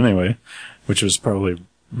drove home anyway, which was probably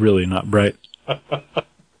really not bright. But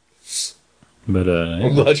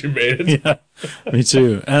I'm glad you made it. yeah, me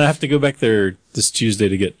too. And I have to go back there this Tuesday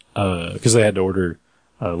to get because they had to order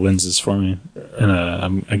lenses for me, and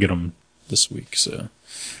I get them this week. So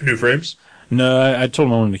New frames? no, I told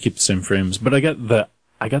them I wanted to keep the same frames, but I got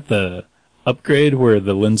the upgrade where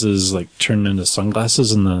the lenses like turn into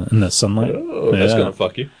sunglasses in the sunlight. Oh, that's gonna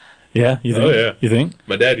fuck you. Yeah, you think? Oh, yeah. You think?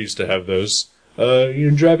 My dad used to have those. You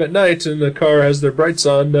can drive at night and the car has their brights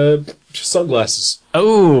on, sunglasses.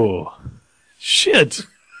 Oh, shit.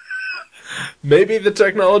 Maybe the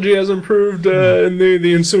technology has improved in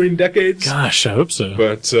the ensuing decades. Gosh, I hope so.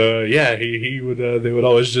 But yeah, he would. They would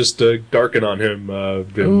always just darken on him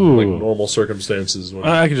in Ooh. like normal circumstances. When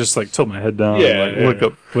I could just like tilt my head down Yeah, and like,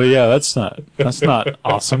 look up. Well, yeah, that's not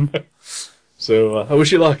awesome. So I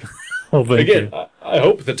wish you luck. Well, thank Again, you. I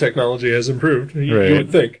hope the technology has improved. You Right. would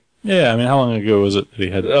think. Yeah, I mean, how long ago was it that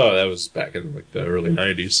he had? Oh, that was back in like the early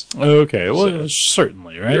 '90s. Okay, well,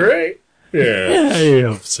 certainly, right? Right? Yeah. Yeah, I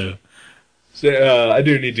hope so. So, I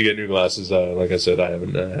do need to get new glasses. Like I said, I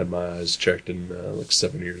haven't had my eyes checked in like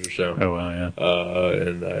 7 years or so. Oh, wow, yeah.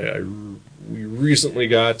 And we recently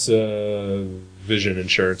got vision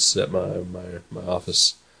insurance at my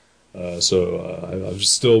office. So I've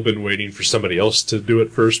still been waiting for somebody else to do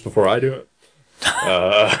it first before I do it.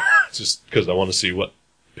 Just because I want to see what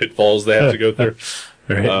pitfalls they have to go through.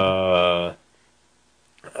 Right.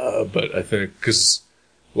 But I think because,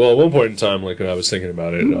 well, at one point in time, like when I was thinking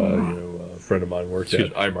about it, a friend of mine worked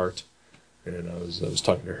at iMart, and I was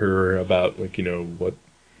talking to her about like what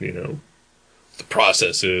the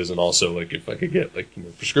process is, and also like if I could get like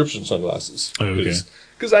prescription sunglasses. Oh, okay.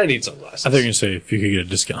 Because I need sunglasses. I thought you were going to say if you could get a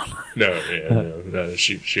discount. No.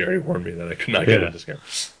 She already warned me that I could not get a discount.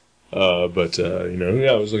 But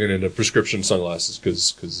I was looking into prescription sunglasses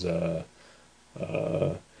because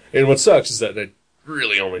and what sucks is that I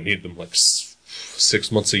really only need them like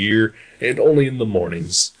 6 months a year, and only in the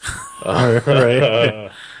mornings.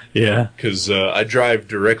 Right. Yeah. Because I drive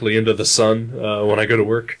directly into the sun when I go to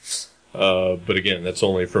work. But again, that's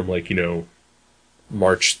only from like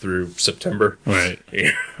March through September. Right.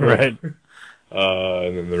 Yeah. Right.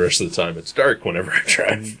 And then the rest of the time it's dark whenever I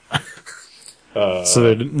drive. So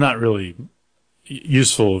they're not really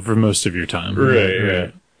useful for most of your time.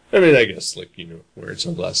 Right. I mean, I guess like wearing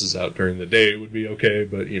sunglasses out during the day would be okay,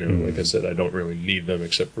 but like I said, I don't really need them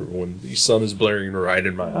except for when the sun is blaring right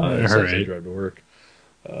in my eyes as I drive to work.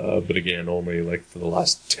 But again, only like for the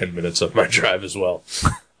last 10 minutes of my drive as well.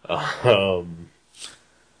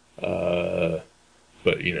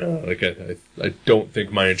 But like I don't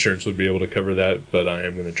think my insurance would be able to cover that, but I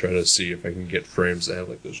am going to try to see if I can get frames that have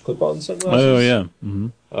like those clip-on sunglasses. Oh yeah. Mm-hmm.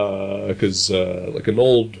 Because like an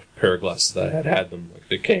old pair of glasses that I had them, like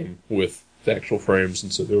they came with the actual frames,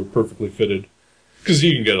 and so they were perfectly fitted. Because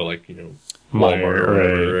you can go to, like, Walmart or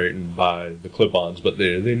whatever, right, and buy the clip-ons, but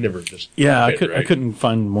they never just Yeah, fit, I couldn't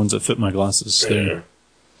find ones that fit my glasses. Yeah.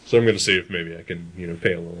 So I'm going to see if maybe I can,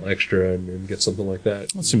 pay a little extra and get something like that.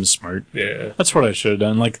 That seems smart. Yeah. That's what I should have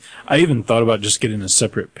done. Like, I even thought about just getting a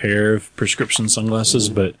separate pair of prescription sunglasses,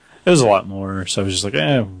 but it was a lot more, so I was just like,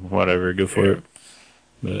 whatever, go for it.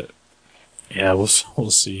 But, yeah, we'll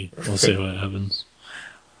see. We'll see what happens.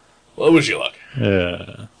 Well, I wish you luck.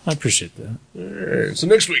 Yeah, I appreciate that. Alright, so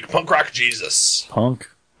next week, Punk Rock Jesus. Punk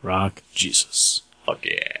Rock Jesus. Fuck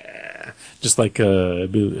yeah. Just like, it'll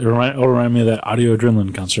remind me of that Audio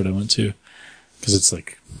Adrenaline concert I went to. Because it's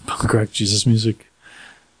like punk rock Jesus music.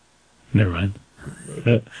 Never mind.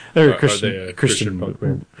 They're a Christian punk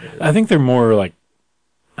band? I think they're more like,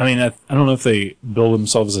 I don't know if they bill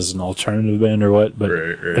themselves as an alternative band or what, but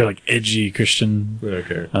Right. they're like edgy Christian.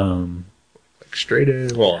 Okay. Like straight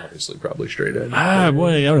edge? Well, obviously, probably straight edge.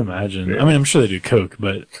 Boy, I would imagine. Yeah. I mean, I'm sure they do coke,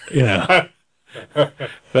 but, Rather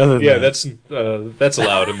than Yeah, that's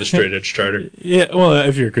allowed in the straight edge charter. Yeah, well,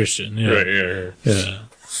 if you're a Christian, yeah. Right, yeah.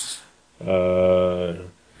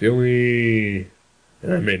 The only,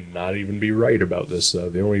 and I may not even be right about this,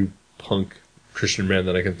 the only punk Christian band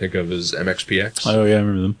that I can think of is MXPX. Oh, yeah, I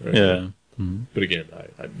remember them. Right. Yeah. But again,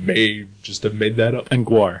 I may just have made that up. And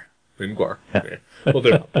Guar. In Guar. Yeah. Well,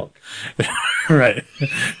 they're not punk. Right.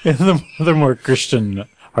 Yeah, they're more Christian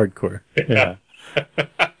hardcore. Yeah.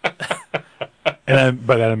 And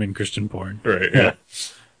by that I mean Christian porn. Right, yeah.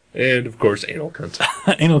 And, of course, Anal Cunt.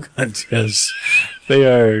 Anal Cunt, yes. They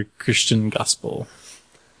are Christian gospel.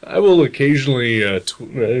 I will occasionally, I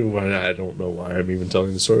don't know why I'm even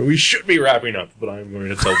telling the story. We should be wrapping up, but I'm going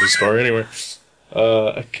to tell the story anyway.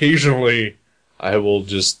 Occasionally, I will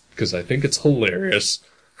just, because I think it's hilarious,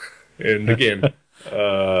 and again,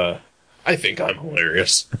 I think I'm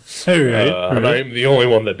hilarious. Right. And I'm the only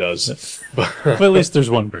one that does. But at least there's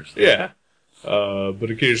one person. Yeah. But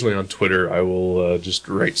occasionally on Twitter, I will just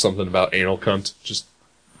write something about Anal Cunt, just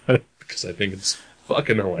because I think it's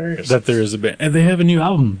fucking hilarious. That there is a band. And they have a new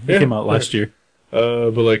album that came out last year.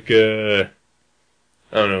 But like, I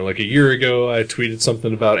don't know, like a year ago, I tweeted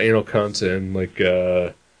something about Anal Cunt, and like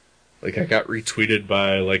I got retweeted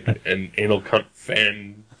by like an Anal Cunt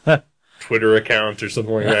fan Twitter account or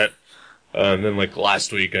something like that. And then like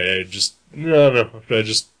last week, I just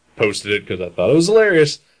posted it because I thought it was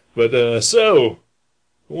hilarious. But so,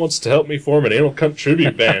 who wants to help me form an Anal Cunt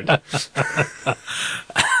tribute band?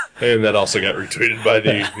 And that also got retweeted by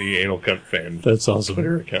the Anal Cunt fan. That's awesome.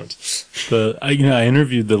 Twitter account. I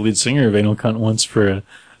interviewed the lead singer of Anal Cunt once for a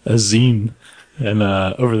zine, and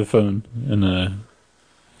over the phone, and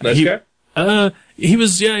Nice guy? he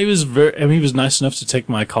was very. I mean, he was nice enough to take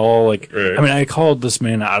my call. Like, Right. I mean, I called this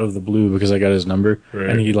man out of the blue because I got his number, Right.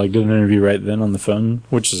 and he like did an interview right then on the phone,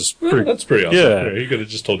 which is Well, that's pretty awesome. Yeah. He could have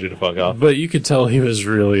just told you to fuck off. But you could tell he was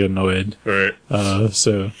really annoyed. Right.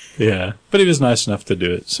 So yeah, but he was nice enough to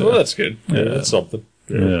do it. So Well, that's good. Yeah, Yeah. that's something.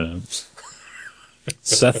 yeah.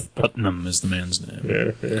 Seth Putnam is the man's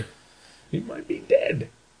name. Yeah. He might be dead.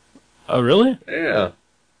 Oh, really? Yeah.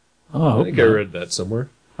 Oh, I I hope think I not. read that somewhere.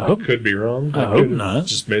 I hope- could be wrong. I hope could have not.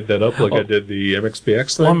 Just made that up like I did the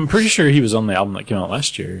MXPX thing. Well, I'm pretty sure he was on the album that came out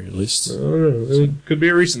last year, at least. I don't know. It could be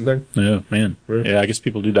a recent thing. Yeah, man. Right. Yeah, I guess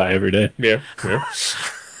people do die every day, Yeah. Yeah.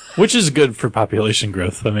 which is good for population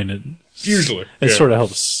growth. I mean, it Usually. sort of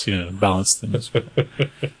helps, balance things.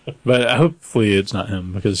 But hopefully it's not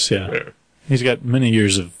him because, Yeah. he's got many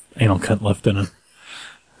years of anal cunt left in him.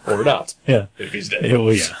 Or not. Yeah. If he's dead. Yeah,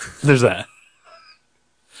 well, yeah. There's that.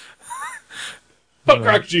 Punk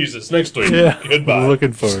Rock Jesus next week. Yeah. Goodbye.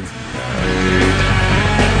 Looking forward.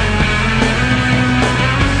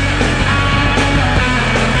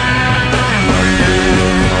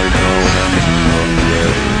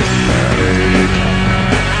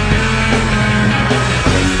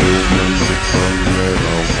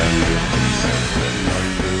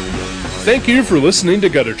 Thank you for listening to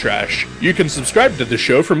Gutter Trash. You can subscribe to the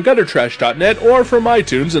show from guttertrash.net or from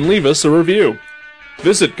iTunes and leave us a review.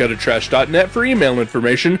 Visit guttertrash.net for email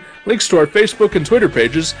information, links to our Facebook and Twitter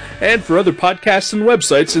pages, and for other podcasts and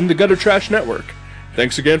websites in the Gutter Trash Network.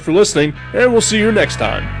 Thanks again for listening, and we'll see you next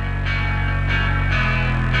time.